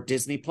for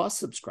Disney Plus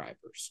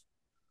subscribers.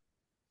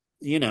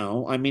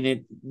 I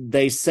mean,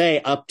 they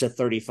say up to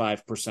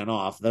 35%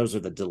 off. Those are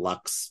the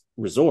deluxe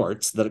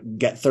resorts that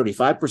get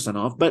 35%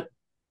 off,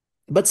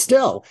 but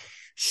still,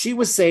 she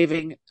was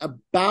saving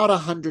about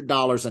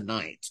 $100 a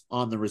night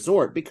on the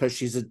resort because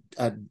she's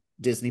a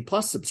Disney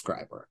Plus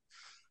subscriber.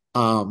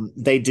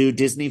 They do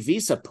Disney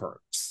Visa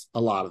perks a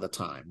lot of the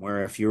time,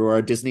 where if you're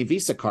a Disney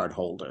Visa card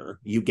holder,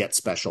 you get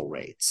special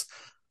rates.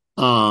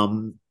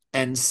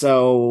 And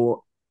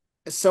so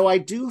I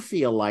do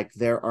feel like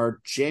there are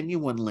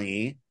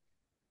genuinely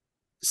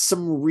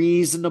some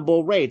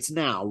reasonable rates.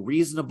 Now,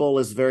 reasonable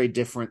is very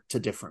different to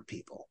different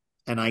people.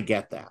 And I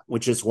get that,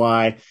 which is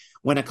why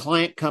when a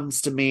client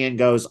comes to me and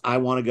goes, I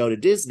want to go to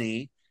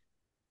Disney,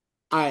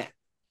 I,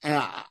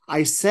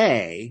 I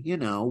say,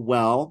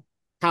 well,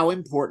 how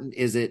important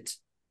is it?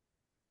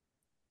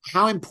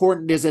 How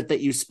important is it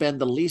that you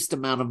spend the least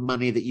amount of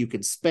money that you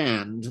can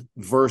spend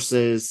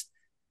versus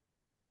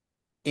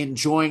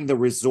enjoying the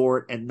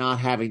resort and not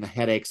having the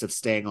headaches of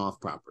staying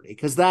off property?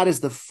 Because that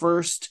is the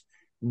first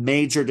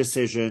major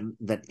decision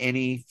that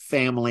any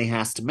family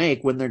has to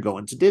make when they're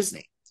going to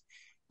Disney.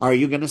 Are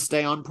you going to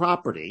stay on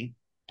property?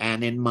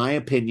 And in my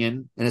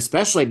opinion, and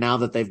especially now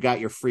that they've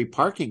got your free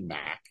parking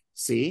back,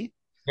 see?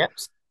 Yep.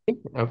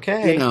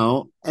 Okay.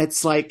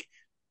 It's like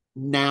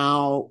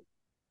now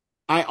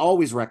I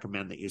always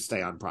recommend that you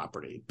stay on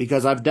property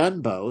because I've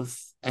done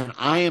both and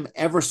I am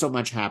ever so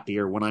much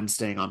happier when I'm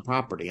staying on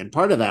property. And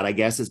part of that, I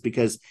guess, is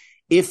because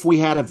if we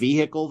had a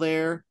vehicle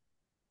there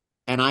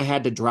and I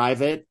had to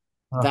drive it,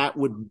 that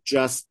would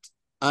just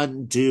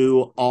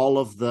undo all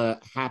of the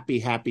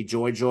happy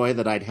joy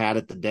that I'd had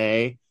at the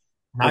day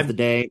of the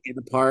day in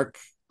the park.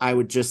 I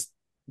would just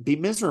be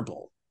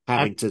miserable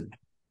having to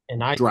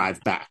and I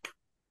drive back.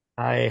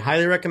 I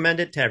highly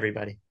recommend it to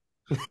everybody.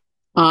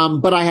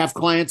 But I have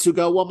clients who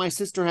go, well, my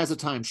sister has a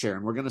timeshare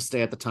and we're going to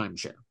stay at the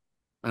timeshare.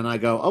 And I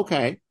go,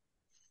 okay,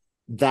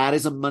 that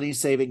is a money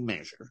saving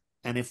measure.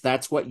 And if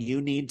that's what you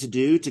need to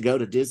do to go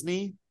to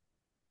Disney,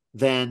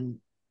 then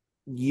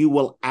you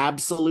will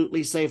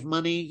absolutely save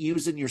money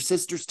using your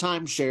sister's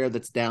timeshare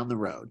that's down the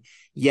road.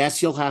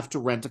 Yes, you'll have to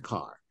rent a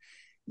car.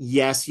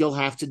 Yes, you'll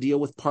have to deal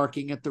with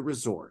parking at the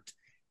resort.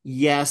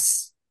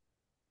 Yes,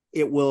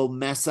 it will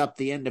mess up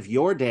the end of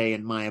your day,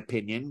 in my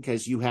opinion,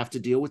 because you have to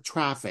deal with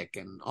traffic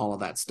and all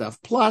of that stuff.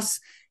 Plus,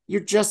 you're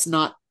just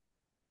not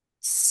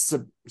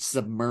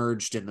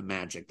submerged in the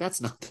magic.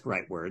 That's not the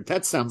right word.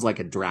 That sounds like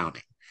a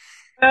drowning.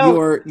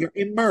 Well, You're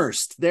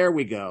immersed. There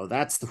we go.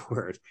 That's the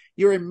word.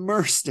 You're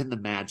immersed in the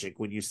magic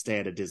when you stay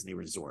at a Disney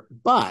resort.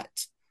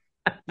 But,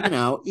 you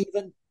know,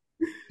 even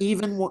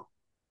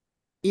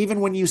even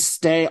when you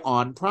stay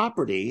on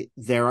property,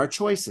 there are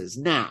choices.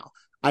 Now,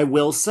 I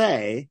will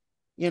say,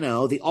 you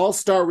know, the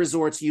all-star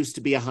resorts used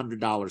to be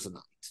 $100 a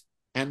night,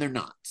 and they're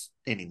not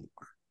anymore.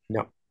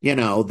 no. You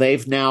know,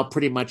 they've now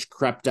pretty much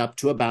crept up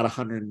to about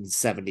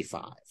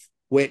 175,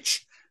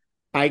 which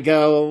I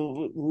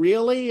go,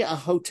 really? A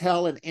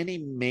hotel in any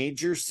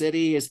major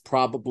city is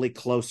probably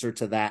closer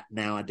to that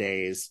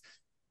nowadays.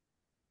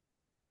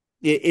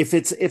 If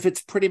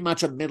it's pretty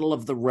much a middle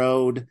of the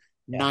road,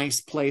 Yeah.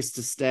 nice place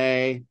to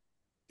stay,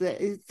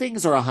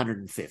 things are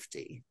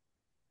 150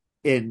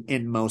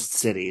 in most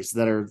cities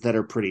that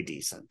are pretty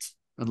decent,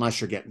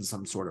 unless you're getting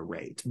some sort of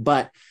rate.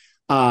 But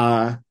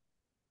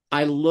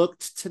I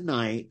looked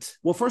tonight.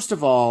 Well, first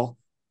of all,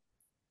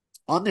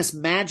 on this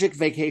magic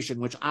vacation,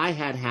 which I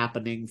had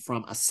happening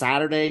from a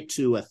Saturday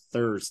to a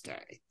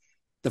Thursday,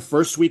 the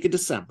first week of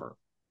December,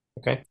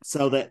 Okay.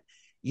 so that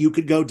you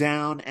could go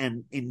down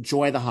and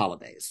enjoy the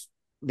holidays.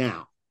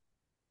 Now,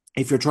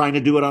 if you're trying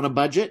to do it on a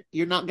budget,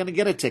 you're not going to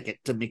get a ticket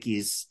to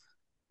Mickey's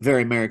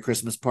Very Merry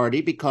Christmas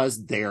Party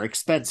because they're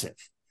expensive.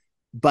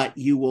 But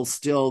you will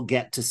still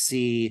get to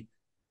see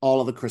all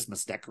of the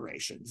Christmas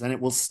decorations, and it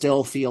will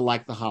still feel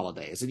like the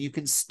holidays. And you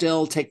can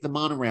still take the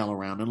monorail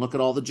around and look at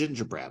all the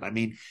gingerbread. I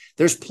mean,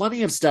 there's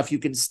plenty of stuff you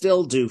can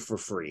still do for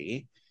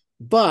free.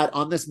 But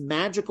on this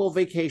magical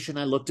vacation,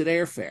 I looked at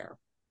airfare,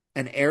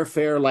 and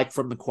airfare like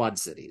from the Quad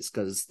Cities,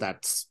 because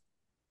that's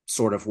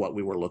sort of what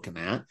we were looking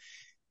at.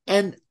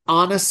 And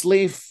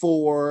honestly,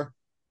 for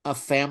a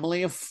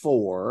family of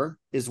four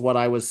is what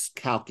I was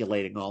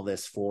calculating all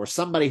this for.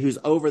 Somebody who's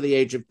over the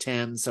age of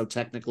 10, so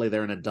technically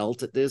they're an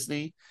adult at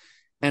Disney,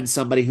 and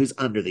somebody who's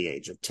under the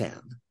age of 10,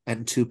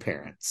 and two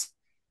parents.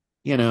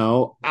 You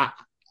know,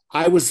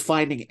 I was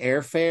finding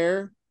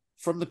airfare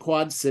from the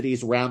Quad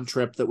Cities round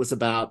trip that was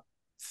about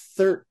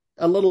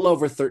a little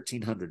over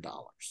 $1,300.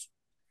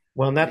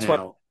 Well, and You that's what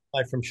know,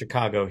 I fly from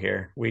Chicago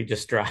here. We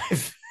just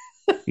drive.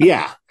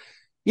 yeah,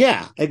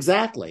 yeah,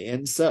 exactly.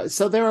 And so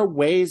there are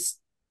ways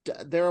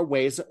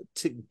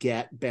to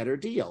get better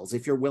deals.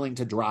 If you're willing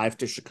to drive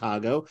to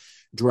Chicago,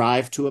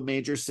 drive to a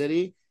major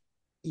city,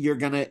 you're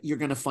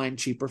gonna find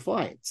cheaper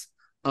flights.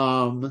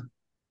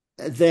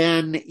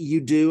 Then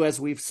you do, as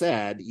we've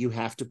said, you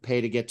have to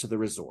pay to get to the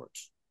resort.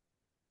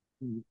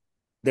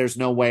 There's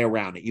no way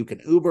around it. You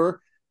can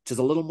Uber, which is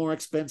a little more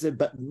expensive,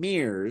 but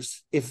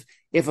Mears, if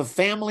a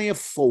family of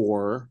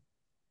four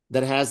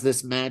that has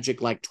this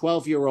magic, like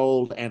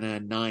 12-year-old and a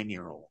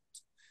 9-year-old,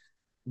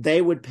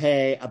 they would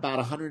pay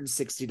about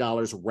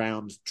 $160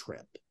 round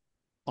trip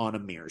on a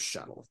Mears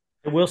shuttle.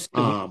 It will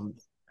still be Um,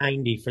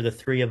 90 for the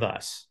three of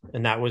us,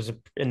 and that was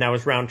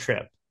round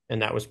trip,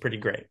 and that was pretty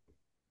great.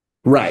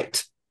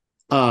 right.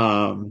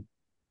 Um,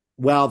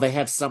 well, they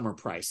have summer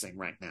pricing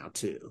right now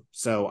too.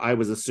 So I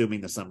was assuming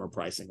the summer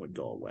pricing would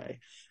go away.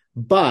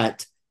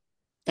 But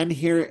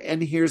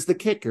here's the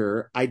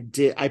kicker. I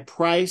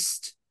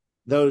priced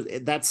those,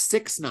 that's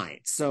 6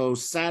 nights. So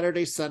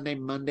Saturday, Sunday,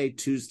 Monday,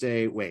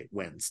 Tuesday,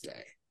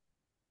 Wednesday.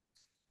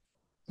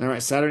 All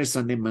right, Saturday,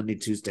 Sunday, Monday,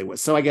 Tuesday.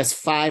 So I guess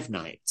 5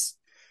 nights.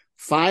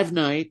 5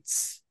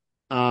 nights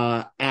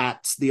at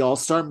the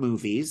All-Star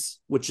Movies,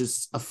 which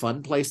is a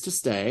fun place to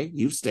stay.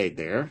 You've stayed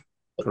there,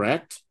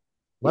 correct?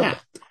 Love Yeah.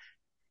 it.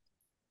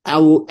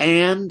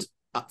 And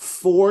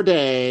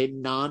 4-day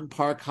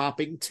non-park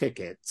hopping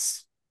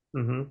tickets.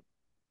 Mm-hmm.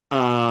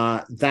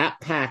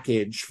 That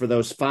package for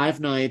those 5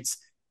 nights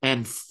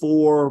and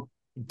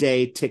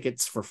 4-day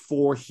tickets for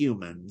 4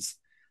 humans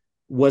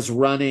was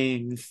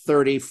running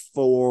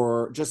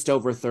just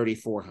over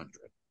 3,400.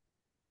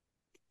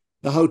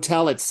 The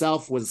hotel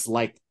itself was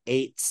like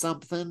 8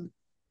 something,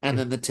 and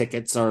then the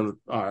tickets are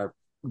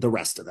the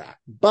rest of that.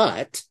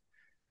 But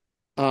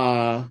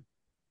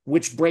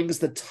which brings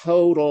the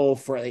total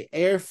for the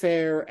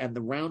airfare and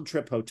the round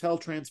trip hotel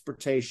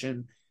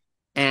transportation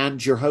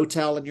and your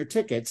hotel and your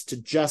tickets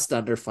to just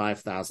under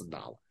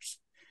 $5,000.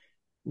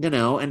 You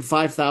know, and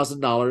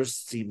 $5,000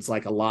 seems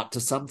like a lot to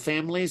some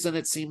families, and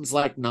it seems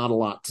like not a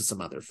lot to some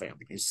other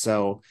families.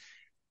 So,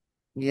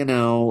 you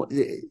know,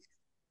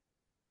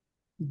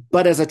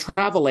 but as a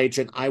travel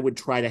agent, I would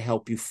try to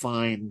help you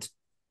find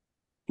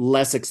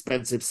less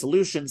expensive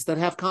solutions that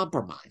have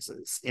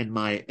compromises in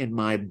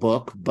my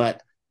book.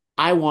 But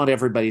I want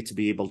everybody to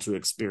be able to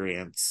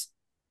experience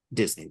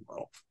Disney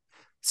World.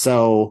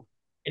 So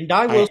And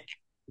I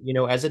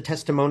will, as a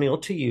testimonial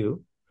to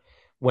you,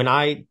 when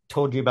I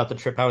told you about the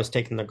trip I was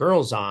taking the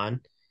girls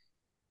on,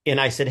 and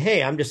I said,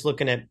 "Hey, I'm just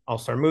looking at All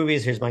Star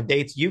Movies. Here's my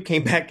dates." You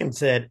came back and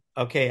said,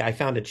 "Okay, I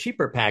found a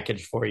cheaper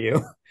package for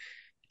you,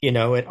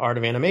 at Art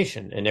of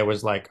Animation." And it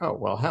was like, "Oh,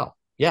 well, hell,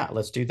 yeah,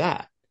 let's do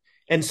that."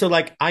 And so,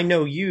 like, I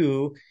know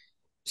you.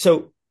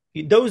 So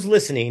those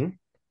listening,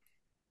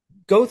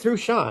 go through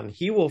Sean.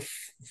 He will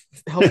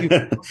help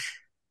you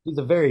he's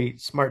a very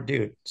smart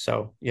dude.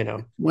 So,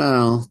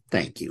 Well,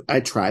 thank you. I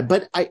try,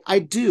 but I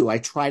do. I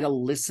try to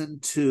listen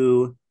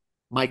to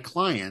my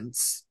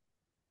clients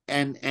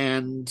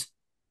and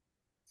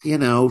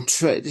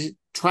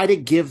try to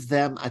give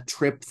them a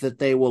trip that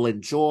they will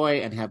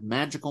enjoy and have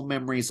magical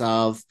memories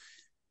of,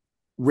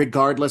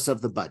 regardless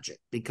of the budget.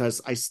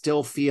 Because I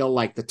still feel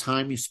like the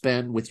time you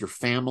spend with your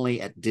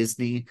family at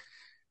Disney,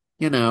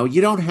 you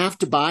don't have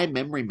to buy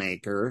Memory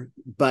Maker,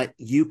 but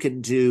you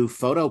can do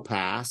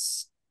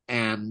PhotoPass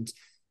and,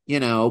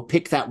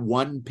 pick that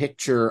one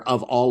picture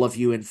of all of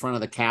you in front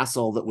of the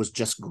castle that was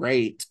just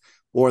great,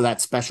 or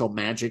that special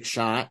magic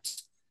shot.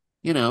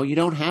 You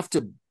don't have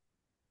to,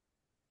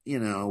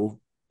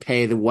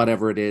 pay the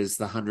whatever it is,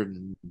 the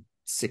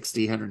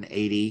 160,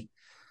 180.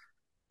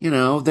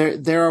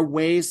 There are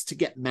ways to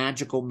get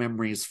magical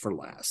memories for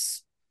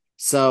less.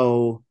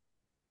 So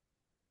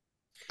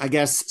I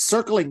guess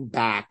circling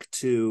back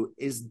to,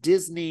 has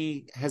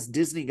Disney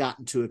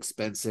gotten too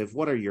expensive?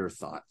 What are your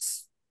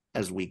thoughts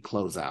as we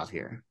close out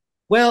here?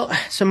 well,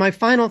 so my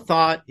final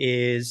thought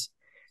is,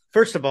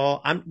 first of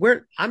all,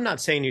 I'm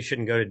not saying you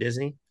shouldn't go to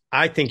Disney.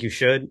 I think you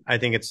should. I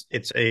think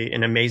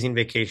an amazing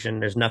vacation.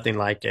 There's nothing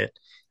like it.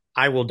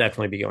 I will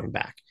definitely be going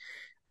back.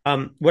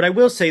 What I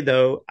will say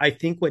though, I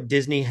think what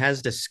Disney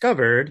has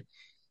discovered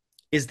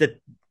is that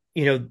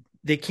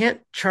they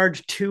can't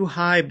charge too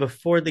high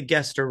before the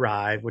guests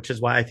arrive, which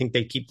is why I think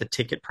they keep the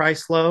ticket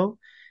price low,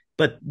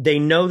 but they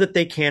know that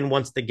they can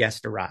once the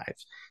guest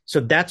arrives. So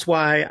that's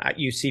why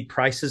you see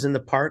prices in the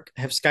park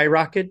have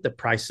skyrocketed, the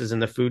prices in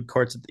the food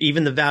courts,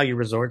 even the value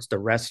resorts, the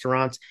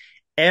restaurants,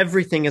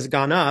 everything has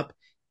gone up,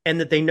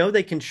 and that they know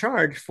they can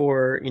charge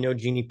for,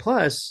 Genie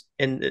Plus,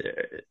 and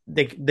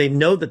they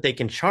know that they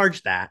can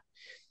charge that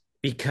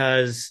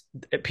because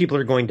people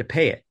are going to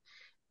pay it.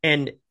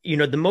 And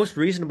the most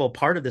reasonable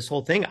part of this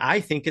whole thing,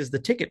 I think, is the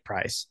ticket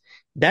price.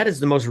 That is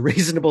the most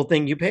reasonable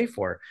thing you pay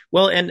for.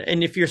 Well,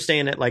 and if you're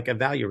staying at like a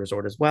value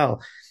resort as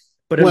well,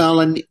 but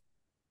Well, and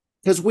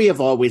because we have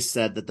always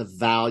said that the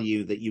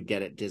value that you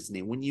get at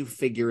Disney, when you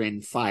figure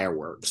in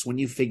fireworks, when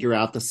you figure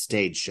out the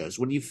stage shows,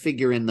 when you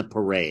figure in the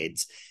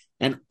parades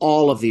and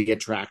all of the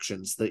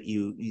attractions that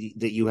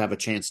you have a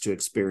chance to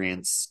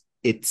experience,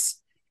 it's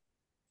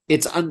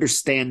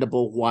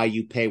understandable why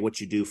you pay what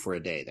you do for a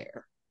day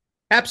there.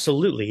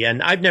 absolutely.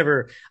 And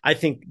I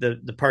think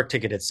the park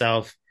ticket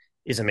itself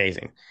is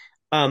amazing.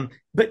 But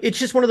it's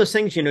just one of those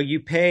things, you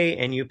pay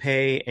and you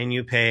pay and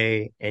you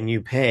pay and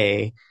you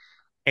pay,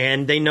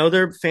 and they know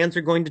their fans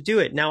are going to do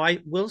it. Now, I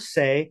will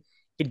say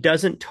it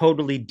doesn't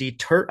totally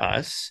deter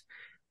us,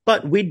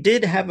 but we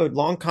did have a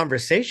long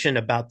conversation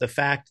about the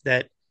fact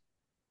that,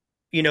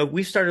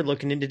 we started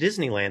looking into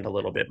Disneyland a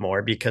little bit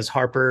more because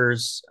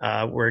Harper's,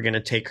 we're going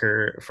to take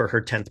her for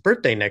her 10th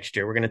birthday next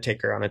year. We're going to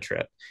take her on a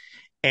trip.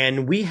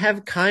 And we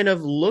have kind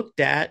of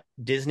looked at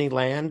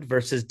Disneyland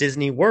versus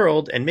Disney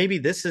World. And maybe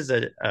this is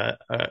a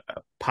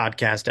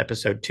podcast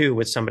episode too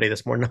with somebody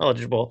that's more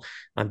knowledgeable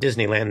on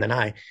Disneyland than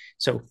I.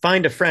 So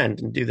find a friend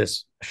and do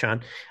this,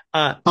 Sean.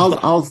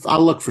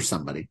 I'll look for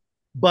somebody.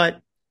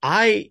 But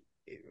I,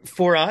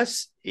 for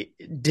us,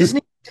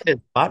 Disney is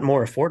a lot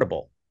more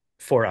affordable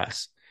for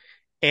us.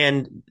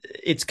 And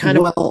it's kind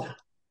of, Well,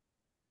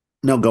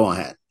 no, go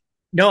ahead.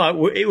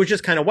 no, it was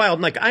just kind of wild.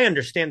 Like, I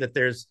understand that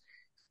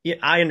yeah,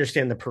 I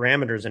understand the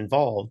parameters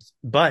involved,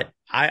 but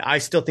I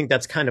still think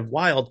that's kind of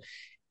wild.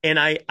 And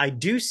I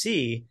do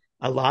see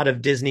a lot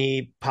of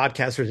Disney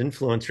podcasters,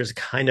 influencers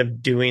kind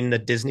of doing the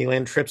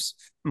Disneyland trips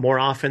more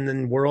often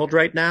than World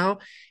right now.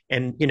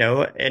 And,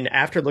 and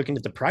after looking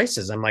at the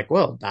prices, I'm like,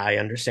 well, I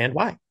understand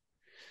why.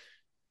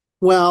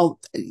 Well,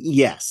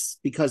 yes,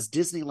 because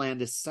Disneyland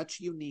is such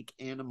a unique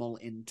animal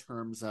in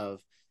terms of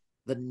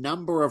the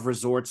number of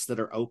resorts that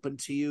are open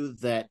to you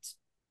that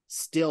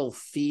still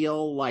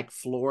feel like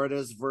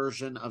Florida's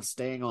version of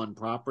staying on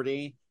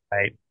property,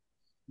 Right.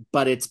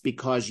 but it's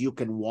because you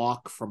can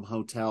walk from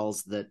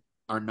hotels that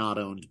are not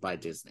owned by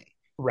Disney,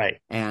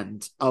 Right.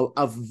 and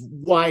a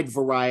wide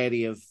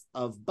variety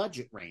of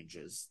budget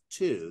ranges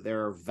too.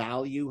 There are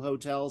value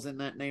hotels in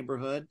that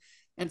neighborhood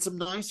and some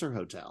nicer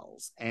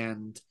hotels.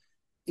 And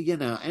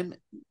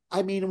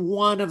I mean,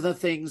 one of the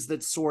things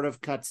that sort of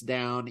cuts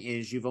down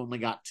is you've only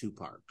got two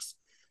parks.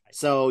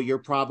 So you're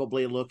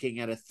probably looking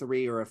at a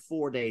 3 or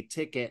 4 day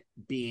ticket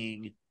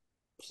being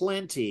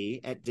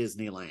plenty at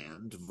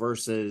Disneyland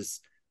versus,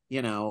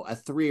 a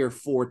 3 or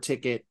 4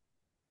 ticket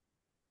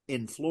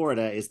in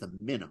Florida is the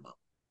minimum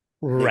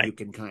that you Right.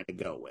 can kind of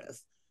go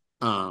with.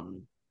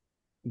 Um,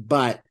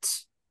 but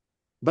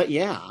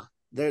yeah,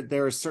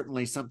 there is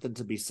certainly something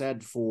to be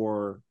said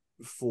for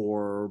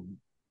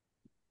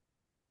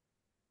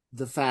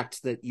the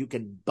fact that you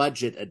can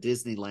budget a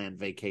Disneyland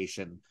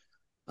vacation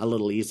a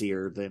little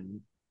easier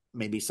than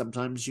maybe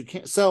sometimes you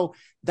can't. So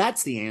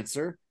that's the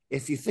answer.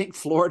 If you think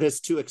Florida's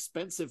too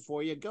expensive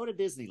for you, go to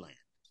Disneyland.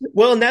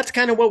 Well, and that's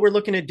kind of what we're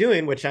looking at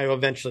doing, which I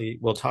eventually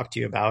will talk to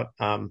you about,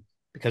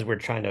 because we're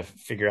trying to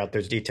figure out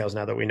those details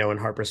now that we know when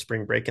Harper's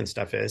spring break and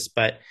stuff is.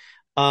 But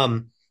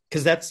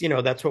because that's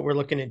what we're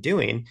looking at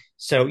doing.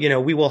 So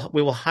we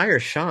will hire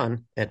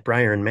Sean at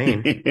Briar and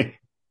Maine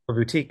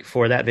boutique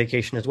for that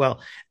vacation as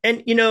well.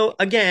 And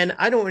again,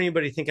 I don't want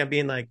anybody to think I'm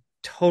being like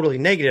totally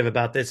negative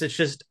about this. It's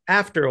just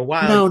after a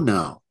while you No,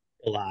 no.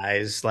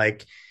 realize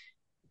like,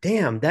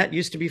 damn, that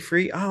used to be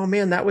free. Oh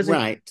man, that was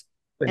Right.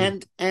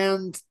 incredible.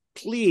 And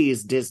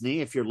please,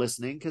 Disney, if you're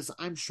listening, because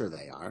I'm sure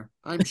they are.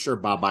 I'm sure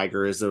Bob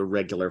Iger is a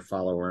regular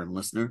follower and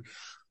listener.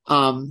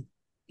 Um,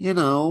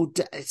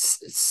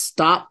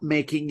 stop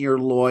making your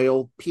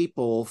loyal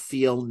people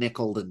feel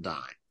nickel and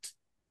dimed.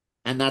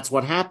 And that's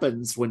what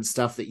happens when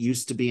stuff that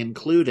used to be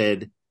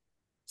included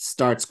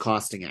starts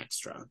costing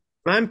extra.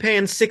 I'm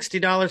paying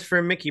 $60 for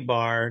a Mickey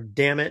bar.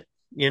 Damn it.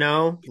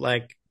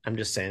 Like I'm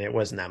just saying it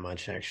wasn't that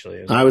much actually.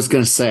 It was I like, was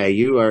going to say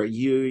you're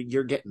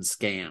getting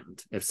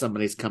scammed if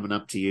somebody's coming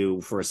up to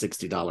you for a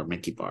 $60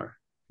 Mickey bar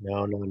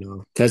no, no,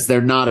 no. because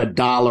they're not a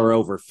dollar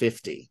over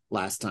 50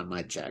 last time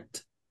I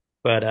checked.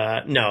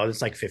 But no,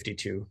 it's like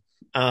 52.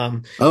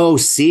 Oh,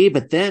 see,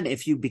 but then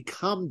if you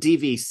become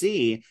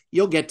DVC,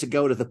 you'll get to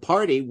go to the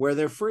party where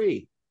they're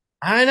free.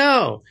 I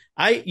know.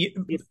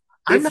 If,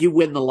 I'm if not you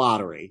win the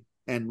lottery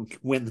and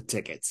win the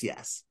tickets,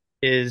 yes.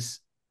 is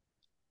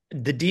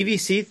the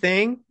DVC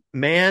thing,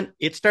 man,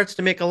 it starts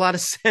to make a lot of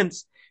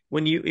sense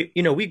when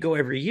we go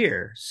every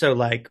year. So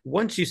like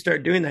once you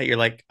start doing that, you're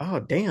like,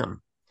 oh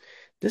damn,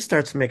 this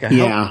starts to make a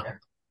hell of a Yeah.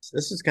 difference.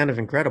 This is kind of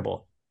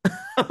incredible.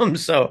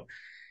 So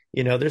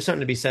there's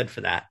something to be said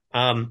for that.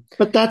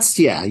 But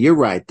you're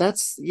right.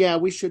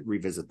 We should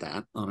revisit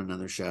that on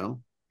another show.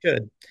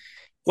 Good.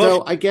 Well,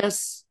 So I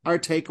guess our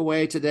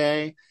takeaway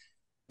today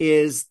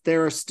is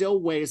there are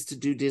still ways to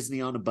do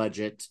Disney on a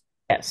budget,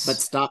 but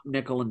yes. stop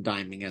nickel and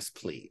diming us,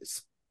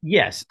 please.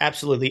 Yes,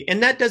 absolutely.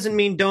 And that doesn't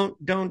mean don't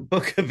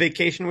book a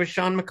vacation with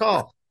Sean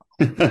McCall.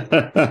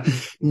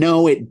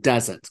 No, it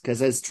doesn't.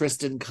 Because as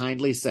Tristan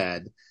kindly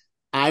said,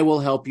 I will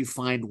help you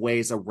find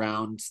ways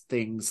around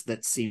things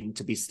that seem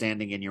to be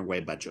standing in your way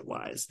budget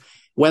wise.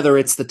 Whether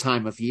it's the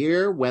time of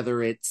year,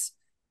 whether it's,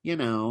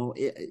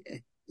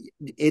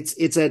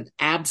 it's an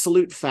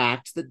absolute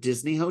fact that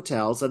Disney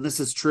hotels, and this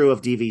is true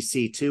of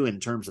DVC too in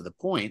terms of the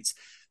points,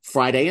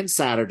 Friday and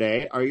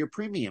Saturday are your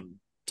premium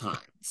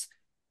times.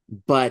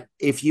 But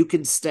if you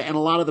can stay, and a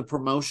lot of the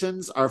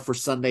promotions are for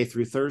Sunday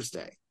through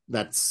Thursday.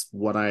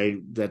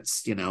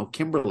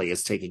 Kimberly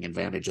is taking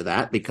advantage of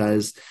that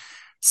because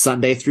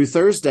Sunday through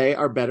Thursday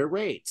are better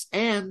rates.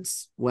 And,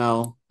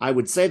 well, I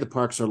would say the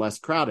parks are less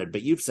crowded,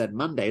 but you've said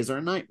Mondays are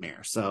a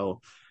nightmare. So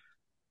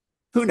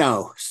who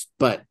knows?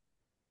 But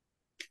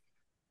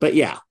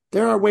yeah,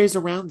 there are ways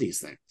around these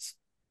things.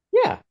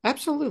 Yeah,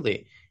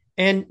 absolutely.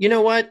 And you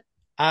know what?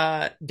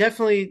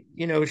 Definitely,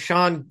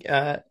 Sean,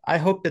 I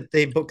hope that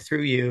they book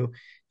through you.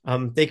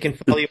 They can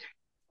follow you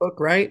on Facebook,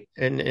 right?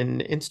 And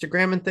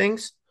Instagram and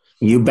things.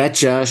 You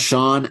betcha.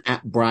 Sean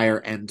at Briar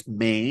and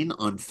Maine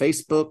on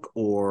Facebook,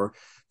 or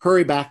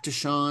hurry back to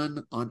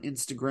Sean on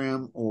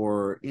Instagram,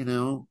 or,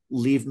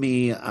 leave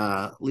me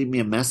a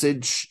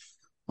message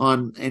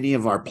on any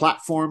of our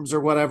platforms or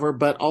whatever,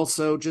 but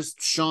also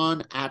just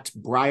Sean at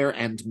Briar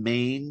and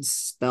Maine,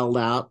 spelled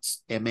out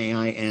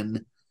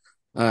MAIN,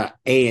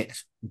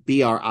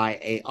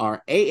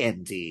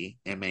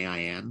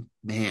 BRIARANDMAIN.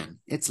 Man,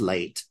 it's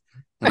late.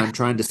 And I'm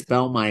trying to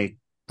spell my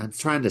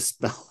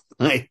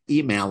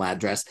email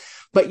address.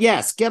 But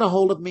yes, get a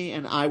hold of me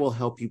and I will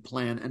help you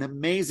plan an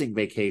amazing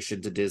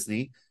vacation to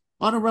Disney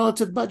on a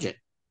relative budget.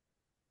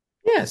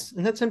 Yes,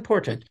 and that's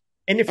important.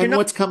 And if you're And not,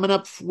 what's coming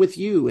up with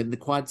you in the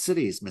Quad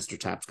Cities, Mr.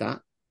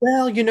 Tapscott?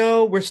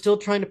 well, we're still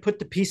trying to put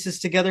the pieces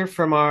together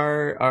from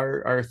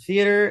our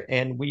theater,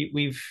 and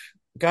we've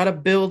got a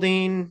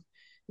building.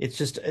 It's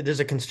just there's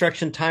a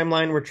construction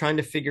timeline we're trying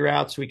to figure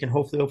out so we can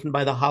hopefully open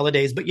by the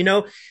holidays. But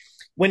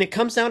when it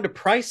comes down to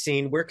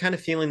pricing, we're kind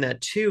of feeling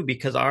that too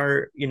because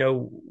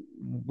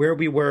where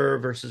we were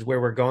versus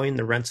where we're going,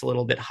 the rent's a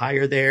little bit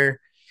higher there.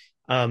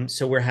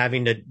 So we're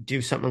having to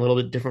do something a little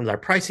bit different with our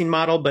pricing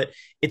model, but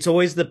it's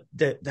always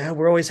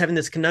we're always having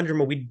this conundrum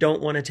where we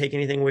don't want to take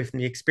anything away from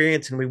the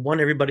experience and we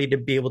want everybody to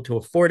be able to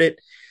afford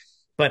it.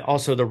 But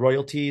also the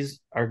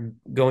royalties are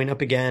going up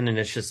again and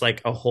it's just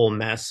like a whole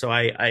mess. So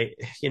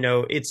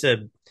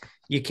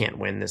you can't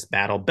win this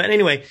battle. But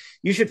anyway,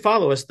 you should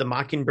follow us,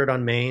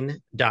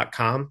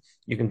 themockingbirdonmain.com.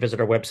 You can visit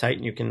our website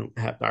and you can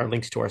have our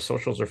links to our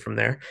socials are from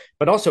there.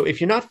 But also, if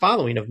you're not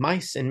following Of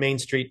Mice and Main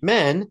Street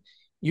Men,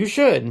 you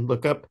should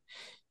look up.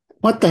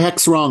 What the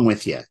heck's wrong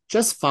with you?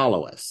 Just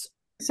follow us.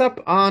 It's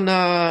up on the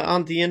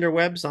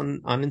interwebs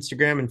on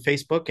Instagram and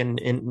Facebook and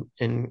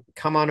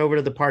come on over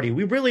to the party.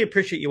 We really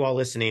appreciate you all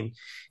listening.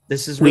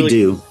 This is really We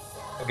do.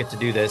 I get to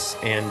do this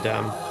and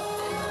I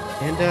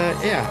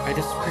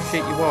just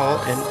appreciate you all.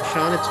 And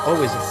Sean, it's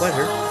always a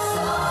pleasure.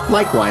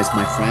 Likewise,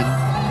 my friend.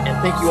 And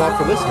thank you all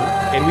for listening.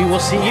 And we will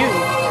see you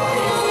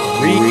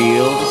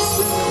Real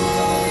soon.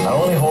 I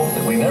only hope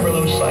that we never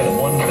lose sight of